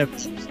can of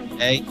these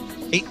today.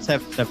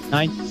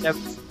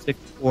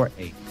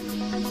 877-976-48.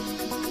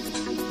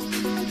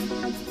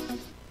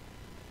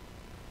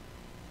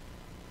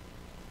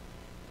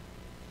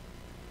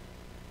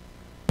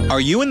 Are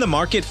you in the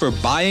market for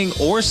buying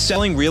or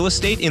selling real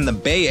estate in the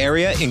Bay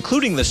Area,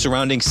 including the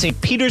surrounding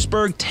St.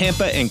 Petersburg,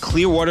 Tampa, and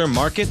Clearwater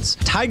markets?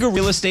 Tiger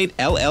Real Estate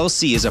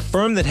LLC is a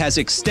firm that has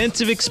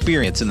extensive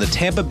experience in the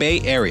Tampa Bay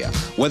area.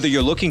 Whether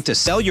you're looking to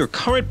sell your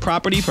current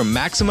property for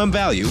maximum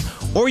value,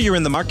 or you're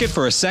in the market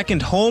for a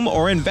second home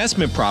or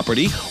investment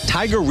property,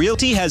 Tiger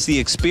Realty has the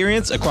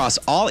experience across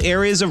all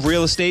areas of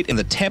real estate in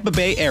the Tampa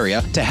Bay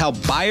area to help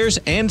buyers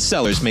and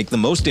sellers make the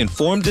most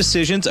informed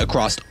decisions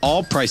across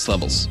all price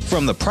levels.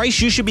 From the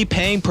price you should be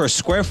paying per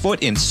square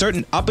foot in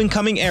certain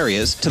up-and-coming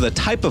areas to the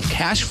type of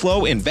cash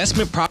flow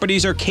investment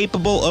properties are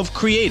capable of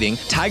creating,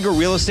 Tiger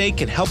Real Estate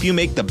can help you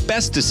make the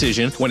best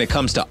decision when it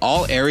comes to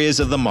all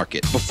areas of the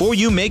market. Before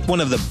you make one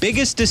of the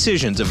biggest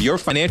decisions of your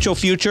financial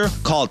future,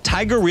 call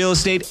Tiger Real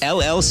Estate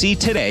LLC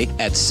today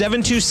at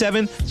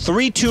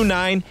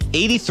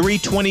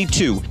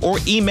 727-329-8322 or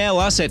email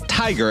us at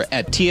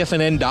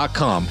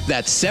tiger@tfnn.com.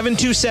 That's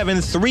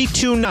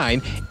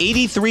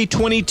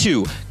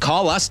 727-329-8322.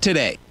 Call us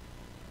today.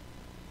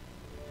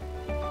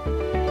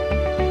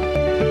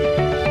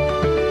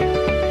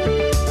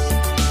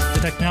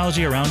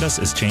 Technology around us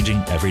is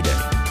changing every day.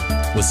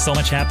 With so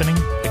much happening,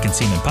 it can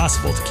seem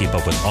impossible to keep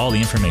up with all the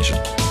information.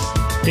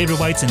 David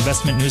White's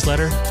investment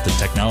newsletter, The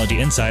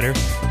Technology Insider,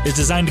 is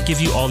designed to give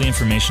you all the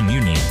information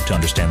you need to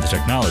understand the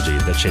technology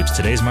that shapes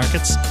today's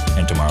markets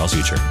and tomorrow's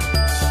future.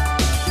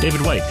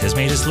 David White has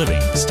made his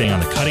living staying on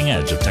the cutting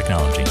edge of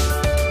technology.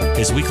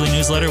 His weekly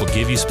newsletter will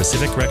give you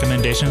specific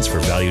recommendations for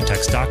value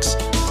tech stocks,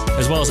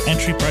 as well as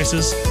entry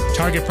prices,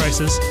 target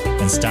prices,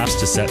 and stops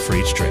to set for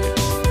each trade.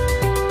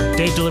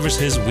 Dave delivers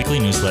his weekly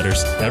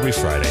newsletters every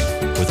Friday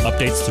with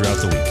updates throughout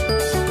the week.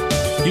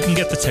 You can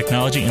get the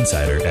Technology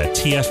Insider at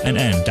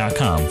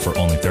TFNN.com for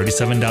only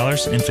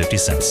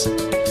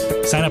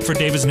 $37.50. Sign up for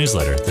David's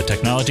newsletter, The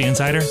Technology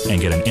Insider,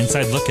 and get an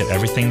inside look at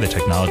everything the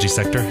technology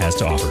sector has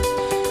to offer.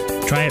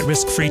 Try it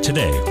risk-free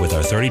today with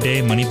our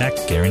 30-day money-back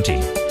guarantee.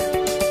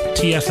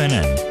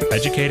 TFNN,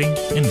 educating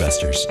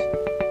investors.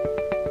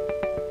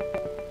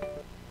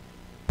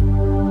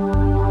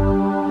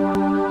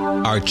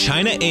 Are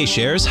China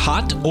A-shares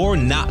hot or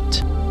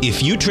not?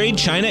 If you trade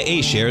China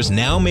A-shares,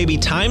 now may be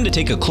time to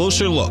take a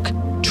closer look.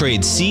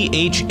 Trade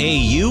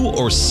CHAU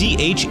or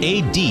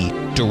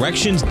CHAD,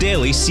 Directions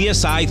Daily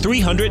CSI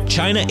 300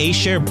 China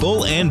A-share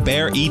Bull and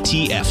Bear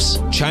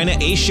ETFs. China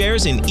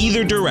A-shares in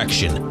either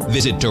direction.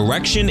 Visit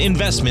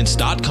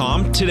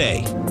directioninvestments.com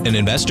today. An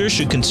investor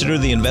should consider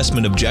the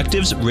investment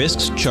objectives,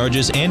 risks,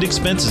 charges, and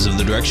expenses of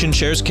the Direction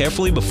shares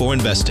carefully before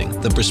investing.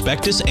 The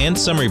prospectus and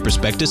summary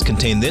prospectus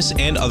contain this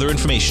and other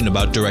information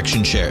about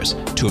Direction shares.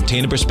 To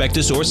obtain a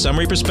prospectus or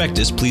summary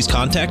prospectus, please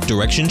contact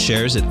Direction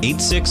shares at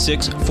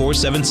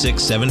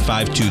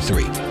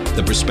 866-476-7523.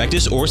 The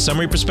prospectus or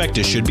summary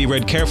prospectus should be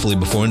read carefully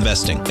before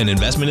investing. An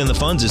investment in the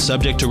funds is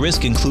subject to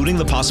risk, including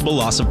the possible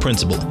loss of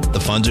principal.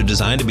 The funds are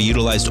designed to be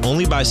utilized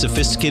only by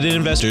sophisticated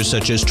investors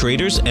such as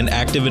traders and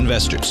active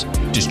investors.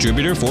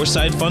 Distributor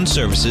Foreside Fund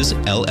Services,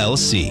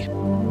 LLC.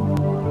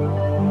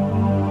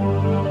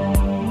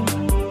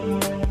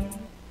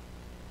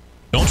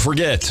 Don't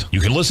forget, you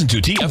can listen to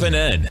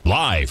TFNN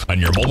live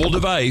on your mobile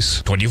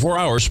device 24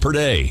 hours per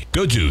day.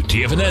 Go to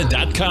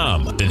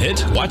TFNN.com, then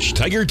hit Watch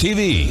Tiger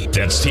TV.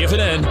 That's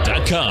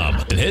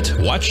TFNN.com, then hit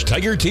Watch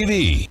Tiger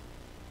TV.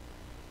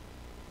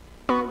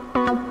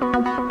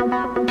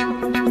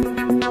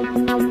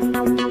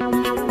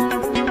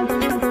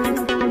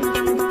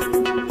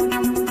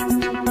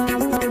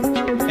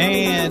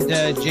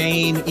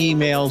 Jane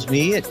emails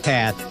me at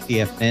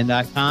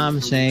TFNN.com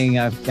saying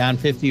I've down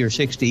 50 or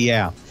 60.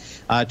 Yeah.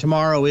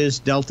 Tomorrow is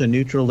Delta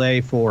Neutral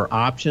Day for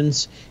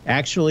options.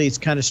 Actually, it's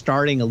kind of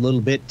starting a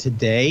little bit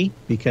today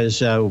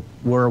because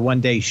we're 1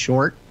 day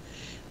short.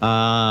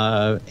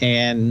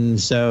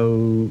 And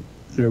so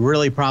it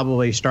really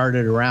probably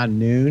started around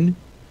noon.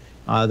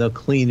 They'll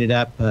clean it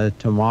up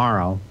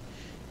tomorrow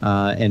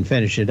and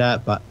finish it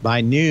up. But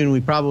by noon, we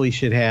probably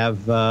should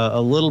have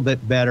a little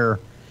bit better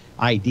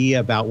idea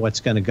about what's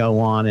going to go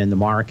on in the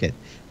market.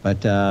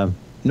 But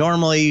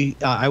normally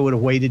I would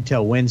have waited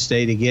till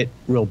Wednesday to get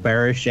real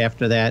bearish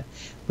after that.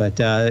 But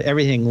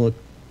everything looked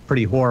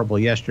pretty horrible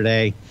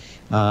yesterday,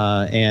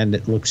 and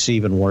it looks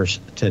even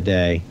worse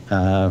today,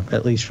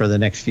 at least for the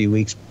next few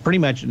weeks. Pretty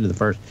much into the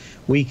first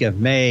week of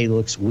May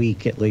looks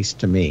weak, at least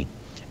to me.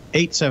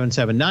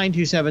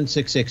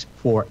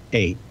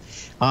 877-927-6648.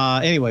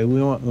 Anyway,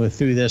 we went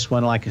through this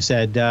one. Like I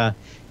said, it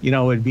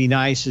would be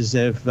nice as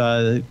if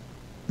the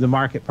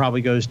market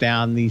probably goes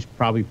down. These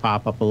probably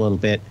pop up a little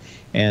bit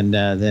and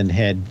then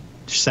head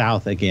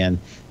south again.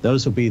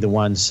 Those will be the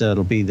ones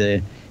that'll be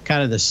the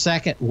kind of the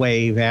second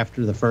wave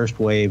after the first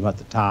wave at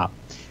the top.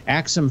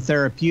 Axum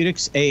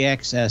Therapeutics,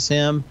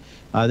 AXSM.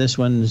 This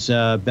one's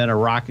been a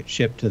rocket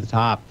ship to the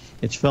top.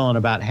 It's filling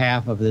about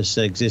half of this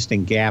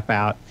existing gap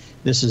out.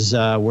 This is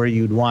where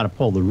you'd want to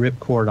pull the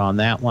ripcord on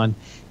that one.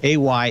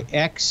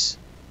 AYX,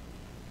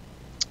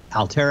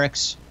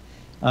 Alteryx.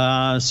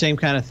 Same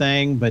kind of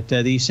thing, but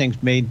these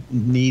things may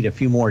need a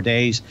few more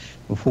days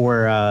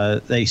before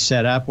they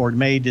set up, or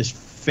may just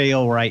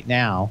fail right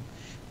now.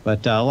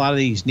 But a lot of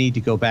these need to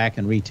go back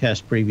and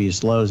retest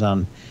previous lows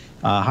on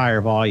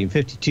higher volume.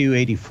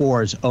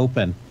 52.84 is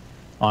open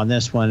on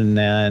this one,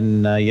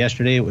 and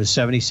yesterday it was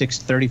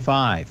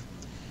 76.35.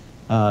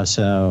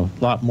 So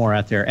a lot more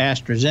out there.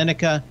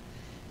 AstraZeneca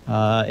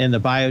in the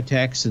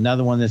biotechs,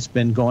 another one that's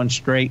been going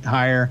straight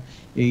higher.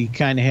 You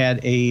kind of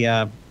had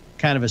a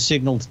kind of a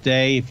signal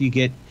today. If you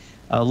get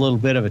a little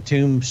bit of a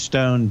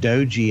tombstone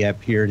doji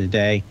up here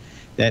today,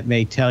 that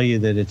may tell you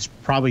that it's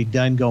probably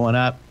done going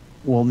up.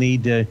 We'll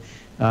need to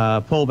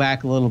pull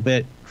back a little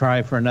bit,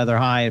 try for another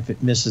high. If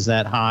it misses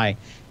that high,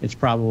 it's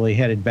probably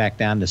headed back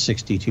down to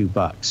 62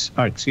 bucks.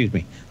 Or excuse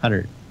me,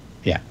 100.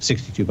 Yeah,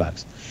 62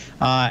 bucks.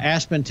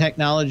 Aspen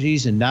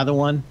Technologies, another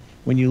one.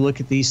 When you look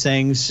at these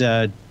things,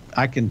 I've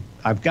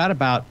got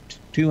about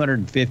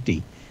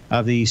 250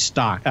 of these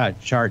stock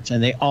charts,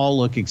 and they all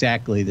look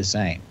exactly the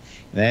same.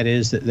 That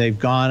is that they've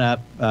gone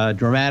up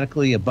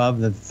dramatically above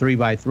the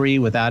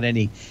 3x3 without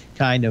any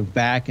kind of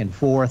back and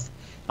forth.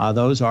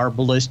 Those are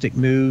ballistic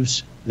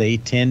moves. They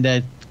tend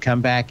to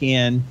come back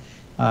in,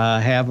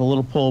 have a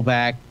little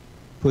pullback,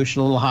 push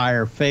a little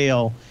higher,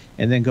 fail,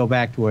 and then go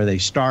back to where they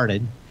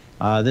started.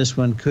 This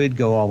one could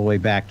go all the way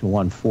back to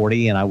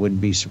 140, and I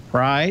wouldn't be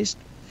surprised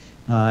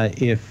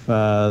if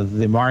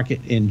the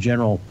market in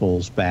general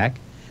pulls back,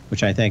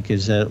 which I think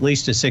is at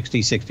least a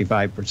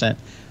 60-65%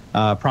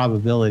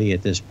 probability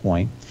at this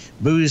point.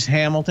 Booz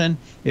Hamilton,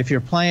 if you're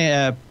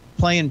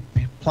playing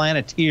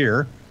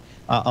Planeteer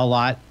a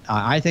lot,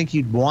 I think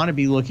you'd want to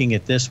be looking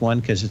at this one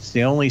because it's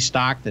the only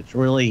stock that's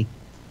really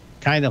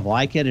kind of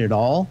like it at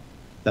all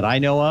that I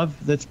know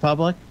of that's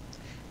public.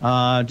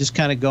 Just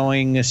kind of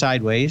going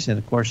sideways. And,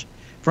 of course,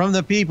 from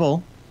the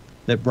people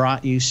that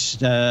brought you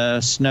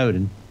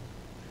Snowden.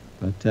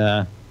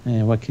 But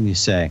what can you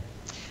say?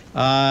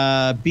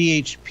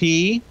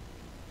 BHP,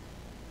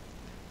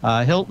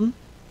 Hilton,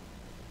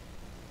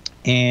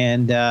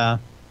 and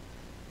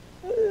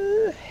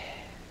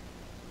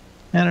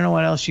I don't know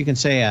what else you can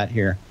say out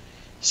here.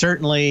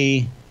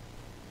 Certainly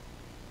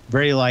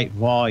very light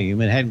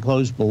volume. It hadn't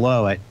closed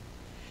below it.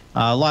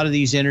 A lot of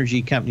these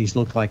energy companies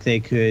look like they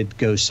could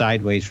go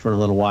sideways for a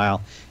little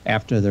while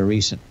after the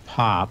recent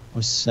pop.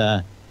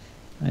 I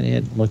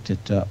hadn't looked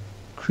at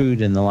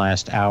crude in the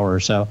last hour or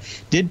so.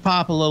 Did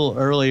pop a little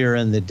earlier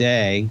in the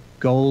day.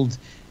 Gold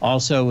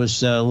also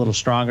was a little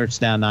stronger. It's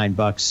down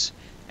 $9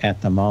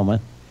 at the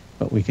moment,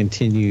 but we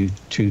continue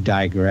to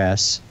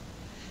digress.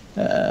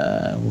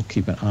 We'll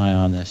keep an eye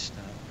on this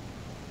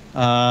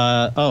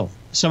stuff.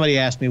 Somebody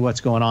asked me what's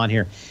going on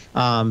here.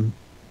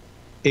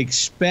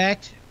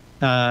 Expect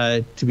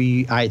to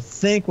be, I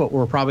think what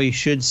we probably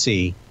should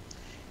see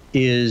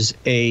is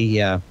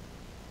a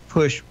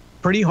push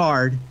pretty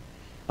hard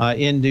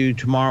into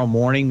tomorrow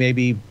morning,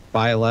 maybe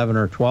by 11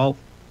 or 12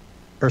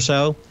 or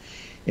so.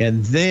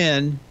 And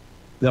then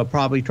they'll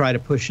probably try to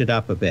push it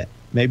up a bit.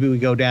 Maybe we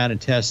go down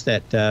and test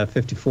that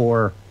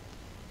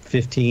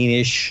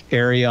 54.15-ish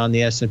area on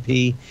the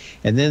S&P,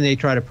 and then they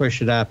try to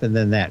push it up, and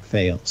then that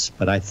fails.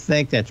 But I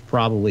think that's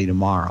probably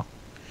tomorrow.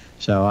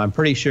 So I'm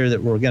pretty sure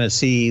that we're going to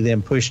see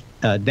them push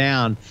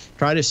down,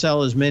 try to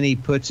sell as many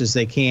puts as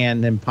they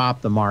can, then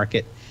pop the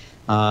market.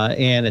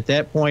 And at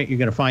that point, you're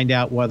going to find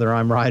out whether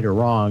I'm right or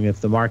wrong. If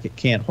the market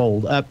can't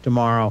hold up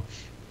tomorrow,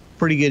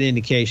 pretty good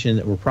indication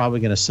that we're probably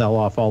going to sell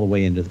off all the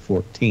way into the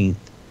 14th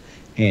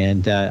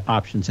and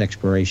options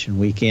expiration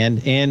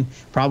weekend, and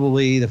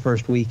probably the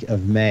first week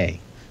of May,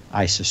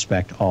 I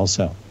suspect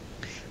also.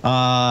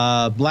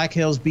 Black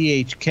Hills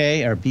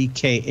BHK, or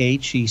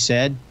BKH, he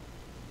said.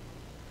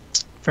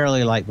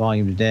 Fairly light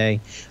volume today.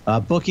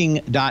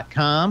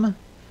 Booking.com,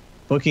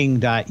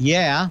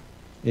 booking.yeah,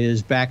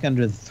 is back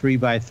under the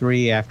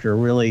 3x3 after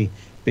really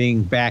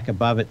being back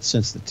above it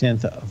since the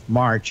 10th of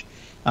March.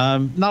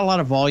 Not a lot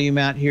of volume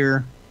out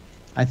here.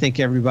 I think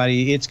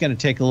it's going to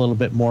take a little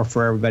bit more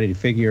for everybody to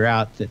figure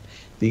out that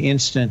the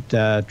instant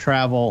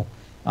travel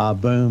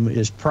boom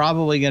is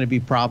probably going to be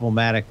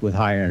problematic with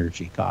higher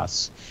energy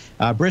costs.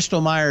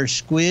 Bristol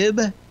Myers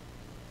Squibb,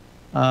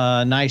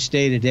 nice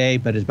day today,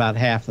 but it's about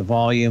half the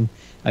volume.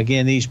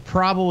 Again, these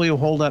probably will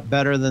hold up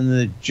better than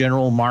the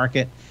general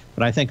market,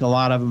 but I think a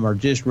lot of them are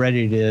just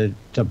ready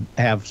to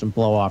have some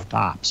blow-off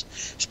tops.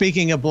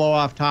 Speaking of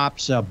blow-off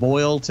tops,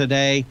 Boyle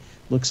today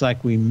looks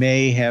like we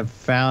may have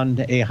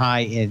found a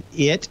high in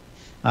it.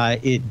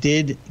 It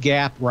did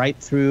gap right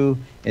through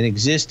an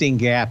existing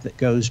gap that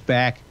goes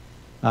back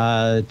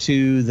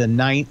to the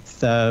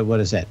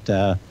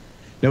 9th,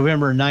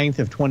 November 9th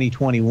of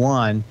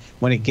 2021,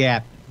 when it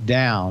gapped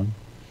down.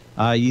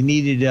 You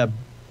needed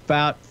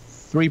about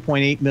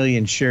 3.8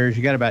 million shares.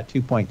 You got about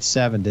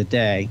 2.7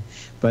 today.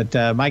 But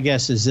my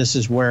guess is this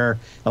is where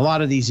a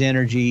lot of these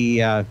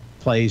energy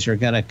plays are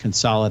going to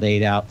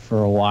consolidate out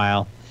for a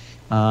while.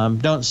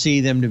 Don't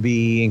see them to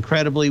be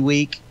incredibly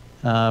weak,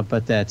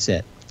 but that's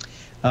it.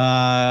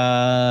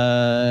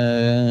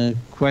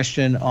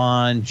 Question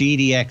on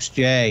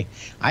GDXJ.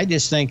 I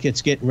just think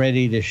it's getting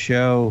ready to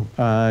show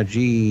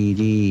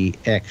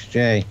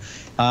GDXJ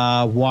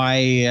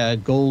why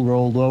gold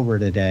rolled over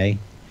today.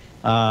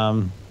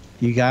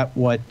 You got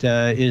what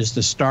is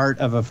the start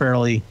of a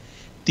fairly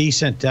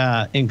decent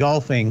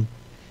engulfing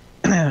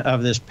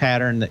of this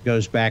pattern that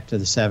goes back to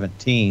the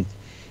 17th.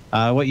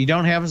 What you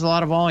don't have is a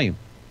lot of volume.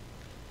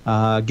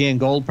 Again,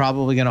 gold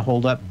probably going to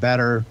hold up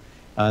better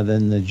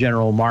than the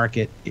general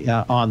market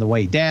on the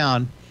way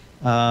down.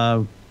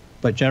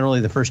 But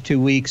generally, the first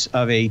 2 weeks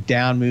of a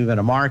down move in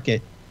a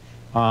market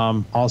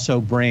also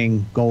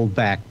bring gold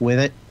back with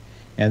it.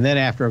 And then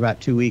after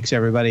about 2 weeks,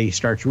 everybody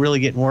starts really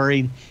getting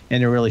worried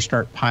and they really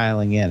start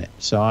piling in it.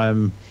 So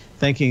I'm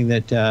thinking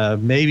that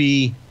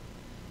maybe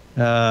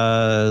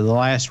the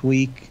last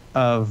week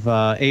of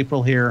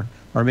April here,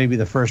 or maybe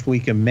the first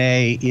week of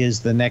May,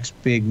 is the next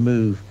big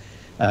move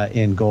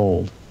in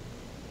gold.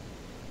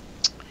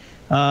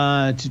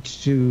 I'm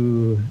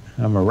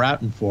a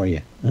routing for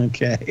you.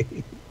 Okay.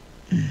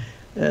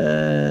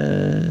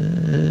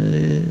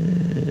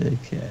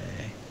 Okay.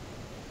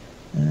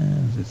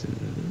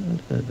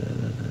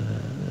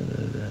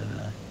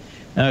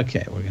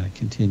 Okay, we're going to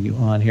continue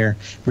on here.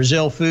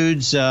 Brazil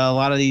Foods, a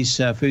lot of these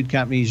food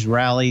companies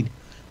rallied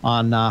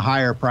on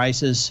higher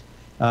prices.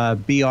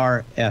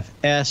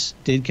 BRFS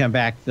did come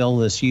back, fill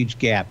this huge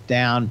gap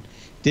down.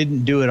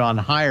 Didn't do it on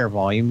higher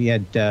volume. You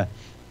had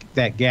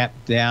that gap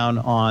down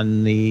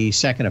on the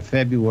 2nd of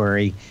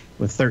February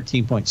with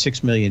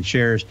 13.6 million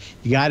shares.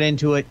 You got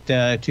into it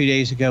 2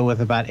 days ago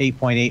with about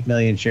 8.8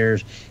 million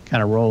shares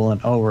kind of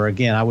rolling over.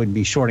 Again, I wouldn't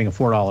be shorting a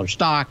 $4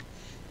 stock,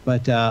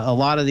 but a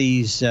lot of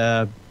these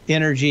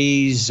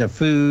energies,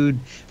 food,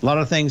 a lot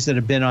of things that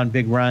have been on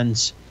big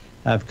runs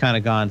have kind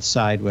of gone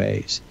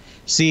sideways.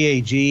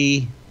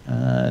 CAG,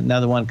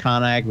 another one,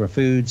 ConAgra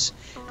Foods,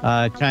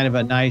 kind of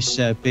a nice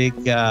big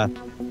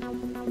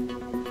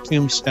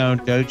tombstone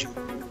doji,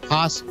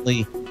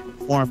 possibly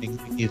forming.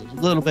 We need a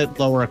little bit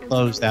lower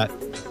close out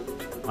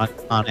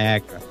on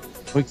Agra.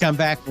 We come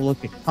back, we'll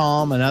look at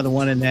Calm, another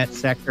one in that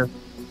sector,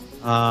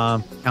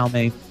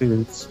 Calmain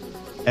Foods,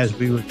 as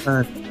we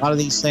return. A lot of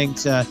these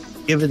things,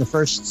 given the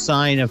first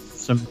sign of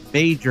some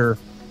major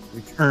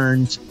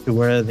returns to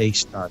where they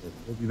started.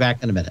 We'll be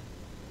back in a minute.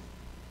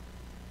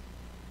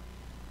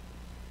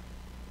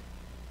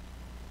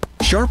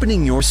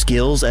 Sharpening your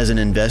skills as an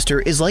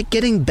investor is like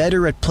getting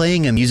better at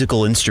playing a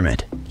musical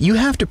instrument. You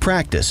have to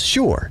practice,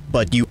 sure,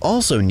 but you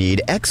also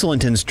need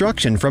excellent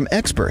instruction from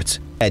experts.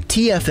 At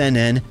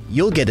TFNN,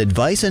 you'll get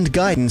advice and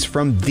guidance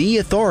from the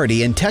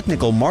authority in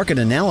technical market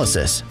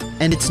analysis.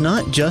 And it's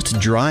not just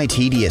dry,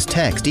 tedious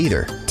text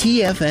either.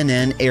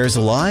 TFNN airs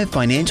live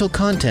financial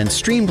content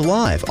streamed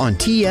live on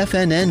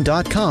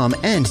TFNN.com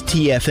and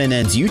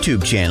TFNN's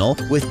YouTube channel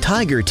with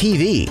Tiger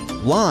TV,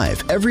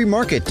 live every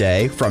market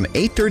day from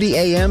 8:30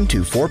 a.m.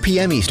 to 4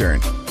 p.m. Eastern,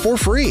 for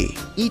free.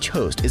 Each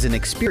host is an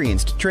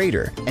experienced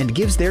trader and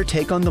gives their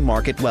take on the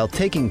market while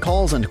taking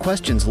calls and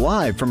questions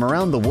live from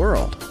around the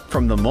world.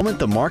 From the moment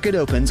the market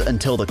opens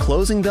until the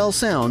closing bell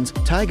sounds,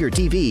 Tiger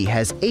TV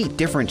has 8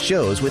 different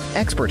shows with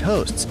expert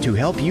hosts to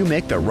help you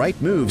make the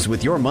right moves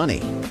with your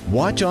money.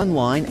 Watch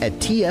online at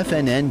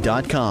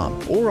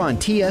TFNN.com or on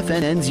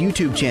TFNN's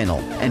YouTube channel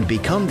and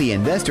become the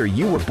investor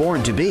you were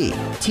born to be.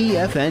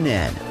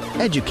 TFNN,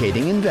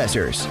 educating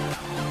investors.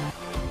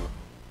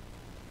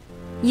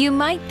 You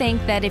might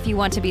think that if you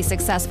want to be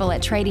successful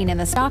at trading in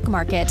the stock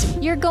market,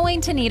 you're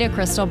going to need a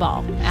crystal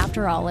ball.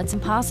 After all, it's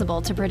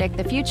impossible to predict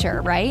the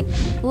future, right?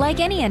 Like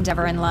any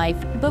endeavor in life,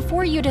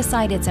 before you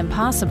decide it's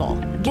impossible,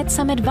 get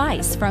some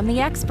advice from the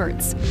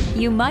experts.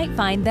 You might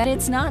find that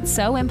it's not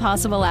so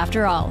impossible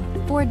after all.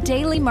 For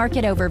daily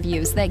market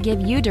overviews that give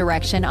you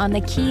direction on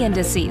the key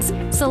indices,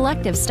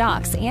 selective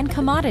stocks, and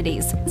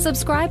commodities,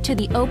 subscribe to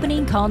the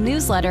Opening Call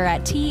newsletter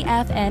at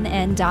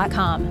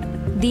TFNN.com.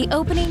 The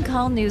Opening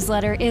Call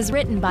newsletter is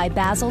written by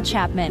Basil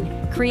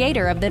Chapman,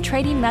 creator of the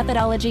trading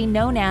methodology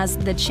known as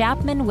the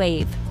Chapman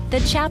Wave. The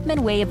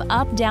Chapman Wave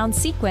up-down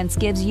sequence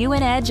gives you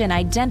an edge in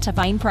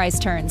identifying price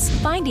turns,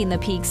 finding the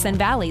peaks and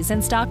valleys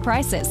in stock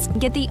prices.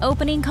 Get the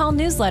Opening Call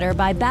newsletter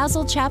by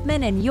Basil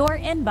Chapman in your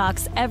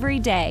inbox every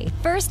day.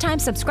 First-time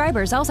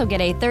subscribers also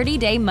get a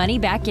 30-day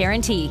money-back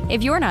guarantee.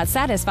 If you're not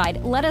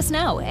satisfied, let us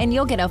know, and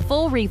you'll get a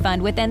full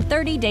refund within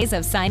 30 days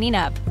of signing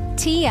up.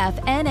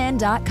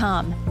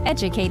 TFNN.com,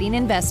 educating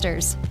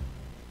investors.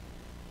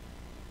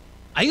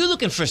 Are you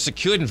looking for a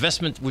secured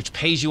investment which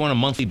pays you on a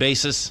monthly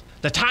basis?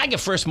 The Tiger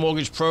First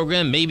Mortgage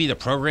Program may be the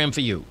program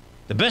for you.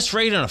 The best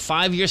rate on a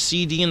 5-year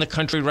CD in the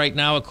country right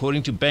now,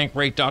 according to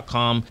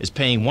Bankrate.com, is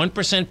paying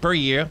 1% per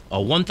year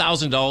or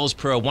 $1,000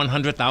 per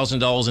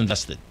 $100,000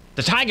 invested.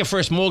 The Tiger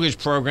First Mortgage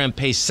Program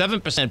pays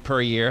 7%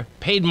 per year,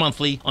 paid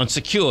monthly, on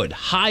secured,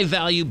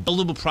 high-value,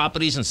 buildable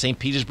properties in St.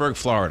 Petersburg,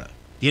 Florida.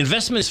 The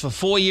investment is for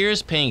 4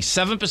 years, paying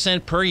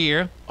 7% per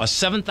year or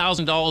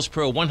 $7,000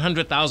 per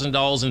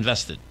 $100,000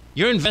 invested.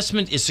 Your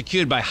investment is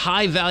secured by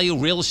high-value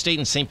real estate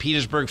in St.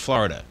 Petersburg,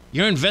 Florida.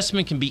 Your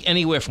investment can be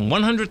anywhere from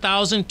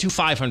 $100,000 to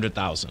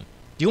 $500,000. Do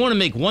you want to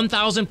make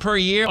 $1,000 per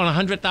year on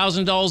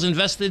 $100,000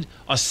 invested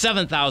or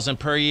 $7,000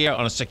 per year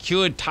on a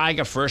secured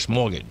Tiger First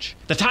mortgage?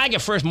 The Tiger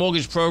First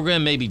Mortgage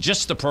Program may be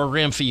just the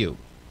program for you.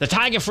 The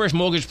Tiger First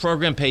Mortgage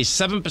Program pays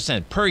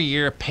 7% per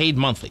year, paid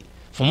monthly.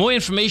 For more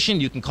information,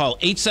 you can call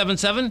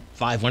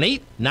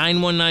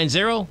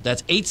 877-518-9190.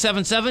 That's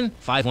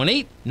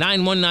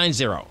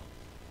 877-518-9190.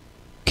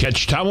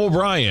 Catch Tom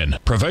O'Brien,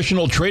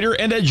 professional trader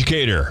and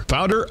educator,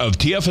 founder of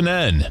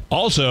TFNN.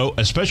 Also,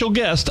 a special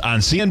guest on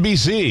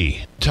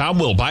CNBC. Tom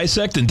will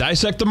bisect and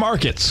dissect the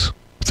markets.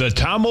 The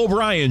Tom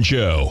O'Brien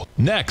Show,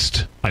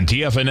 next on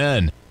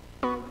TFNN.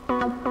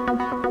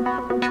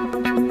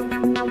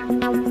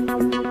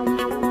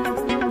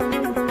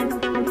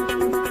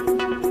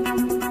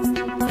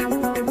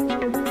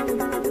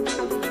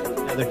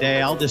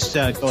 Day. I'll just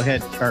go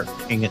ahead and start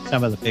looking at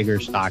some of the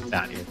bigger stocks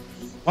out here.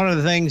 One of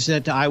the things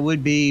that I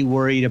would be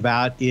worried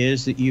about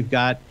is that you've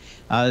got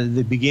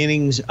the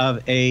beginnings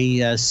of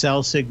a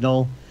sell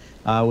signal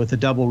with a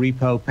double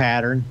repo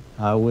pattern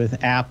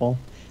with Apple.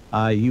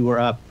 You were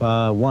up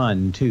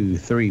 1, 2,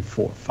 3,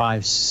 4,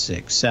 5,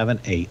 6,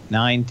 7, 8,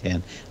 9,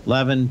 10,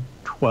 11,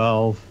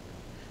 12,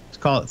 let's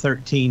call it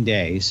 13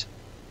 days.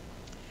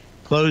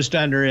 Closed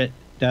under it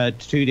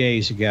 2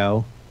 days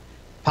ago.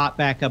 Pop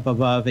back up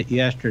above it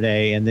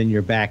yesterday, and then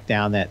you're back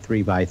down that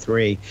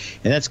 3x3.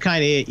 And that's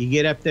kind of it. You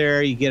get up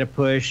there, you get a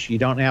push, you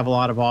don't have a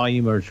lot of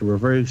volume, or it's a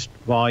reversed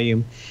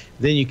volume,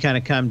 then you kind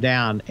of come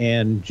down.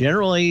 And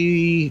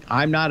generally,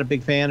 I'm not a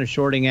big fan of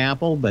shorting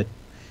Apple, but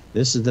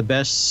this is the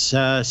best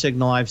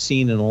signal I've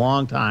seen in a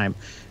long time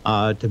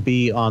to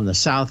be on the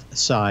south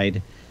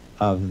side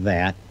of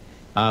that.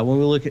 When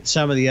we look at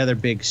some of the other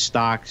big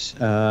stocks,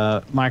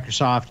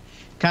 Microsoft,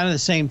 kind of the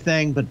same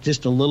thing, but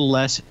just a little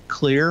less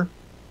clear.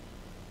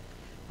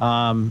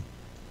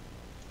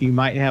 You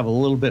might have a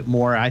little bit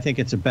more. I think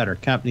it's a better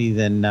company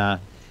than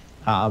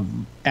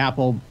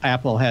Apple.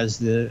 Apple has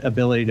the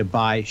ability to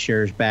buy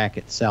shares back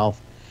itself,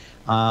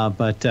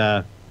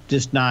 but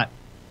just not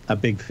a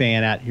big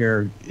fan out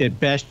here. At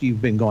best,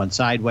 you've been going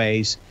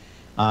sideways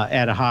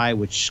at a high,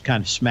 which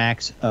kind of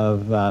smacks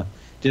of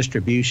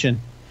distribution.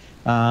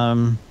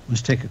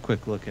 Let's take a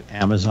quick look at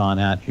Amazon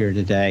out here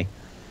today.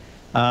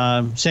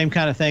 Same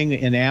kind of thing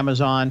in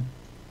Amazon.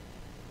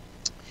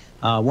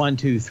 1,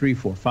 2, 3,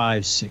 4,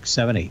 5, 6,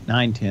 7, 8,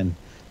 9, 10,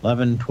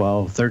 11,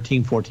 12,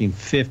 13, 14,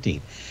 15.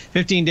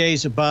 15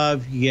 days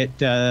above, you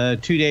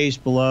get 2 days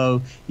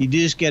below. You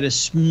just get a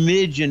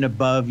smidgen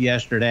above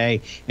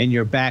yesterday, and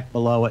you're back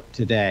below it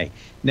today.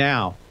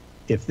 Now,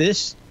 if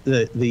this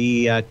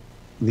the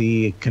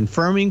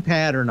confirming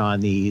pattern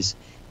on these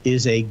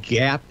is a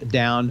gap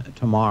down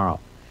tomorrow.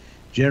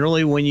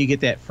 Generally, when you get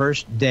that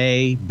first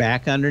day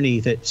back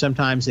underneath it,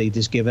 sometimes they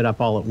just give it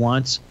up all at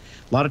once.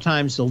 A lot of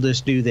times they'll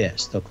just do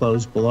this. They'll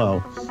close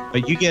below.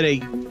 But you get a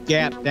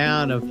gap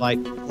down of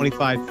like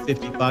 25,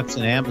 50 bucks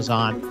in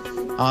Amazon.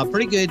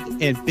 Pretty good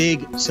and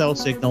big sell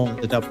signal in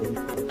the double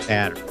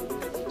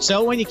pattern.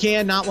 Sell when you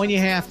can, not when you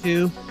have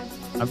to.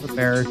 I'm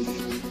prepared.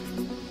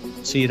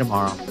 See you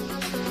tomorrow.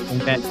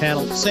 Same bat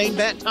channel, same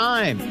bat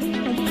time.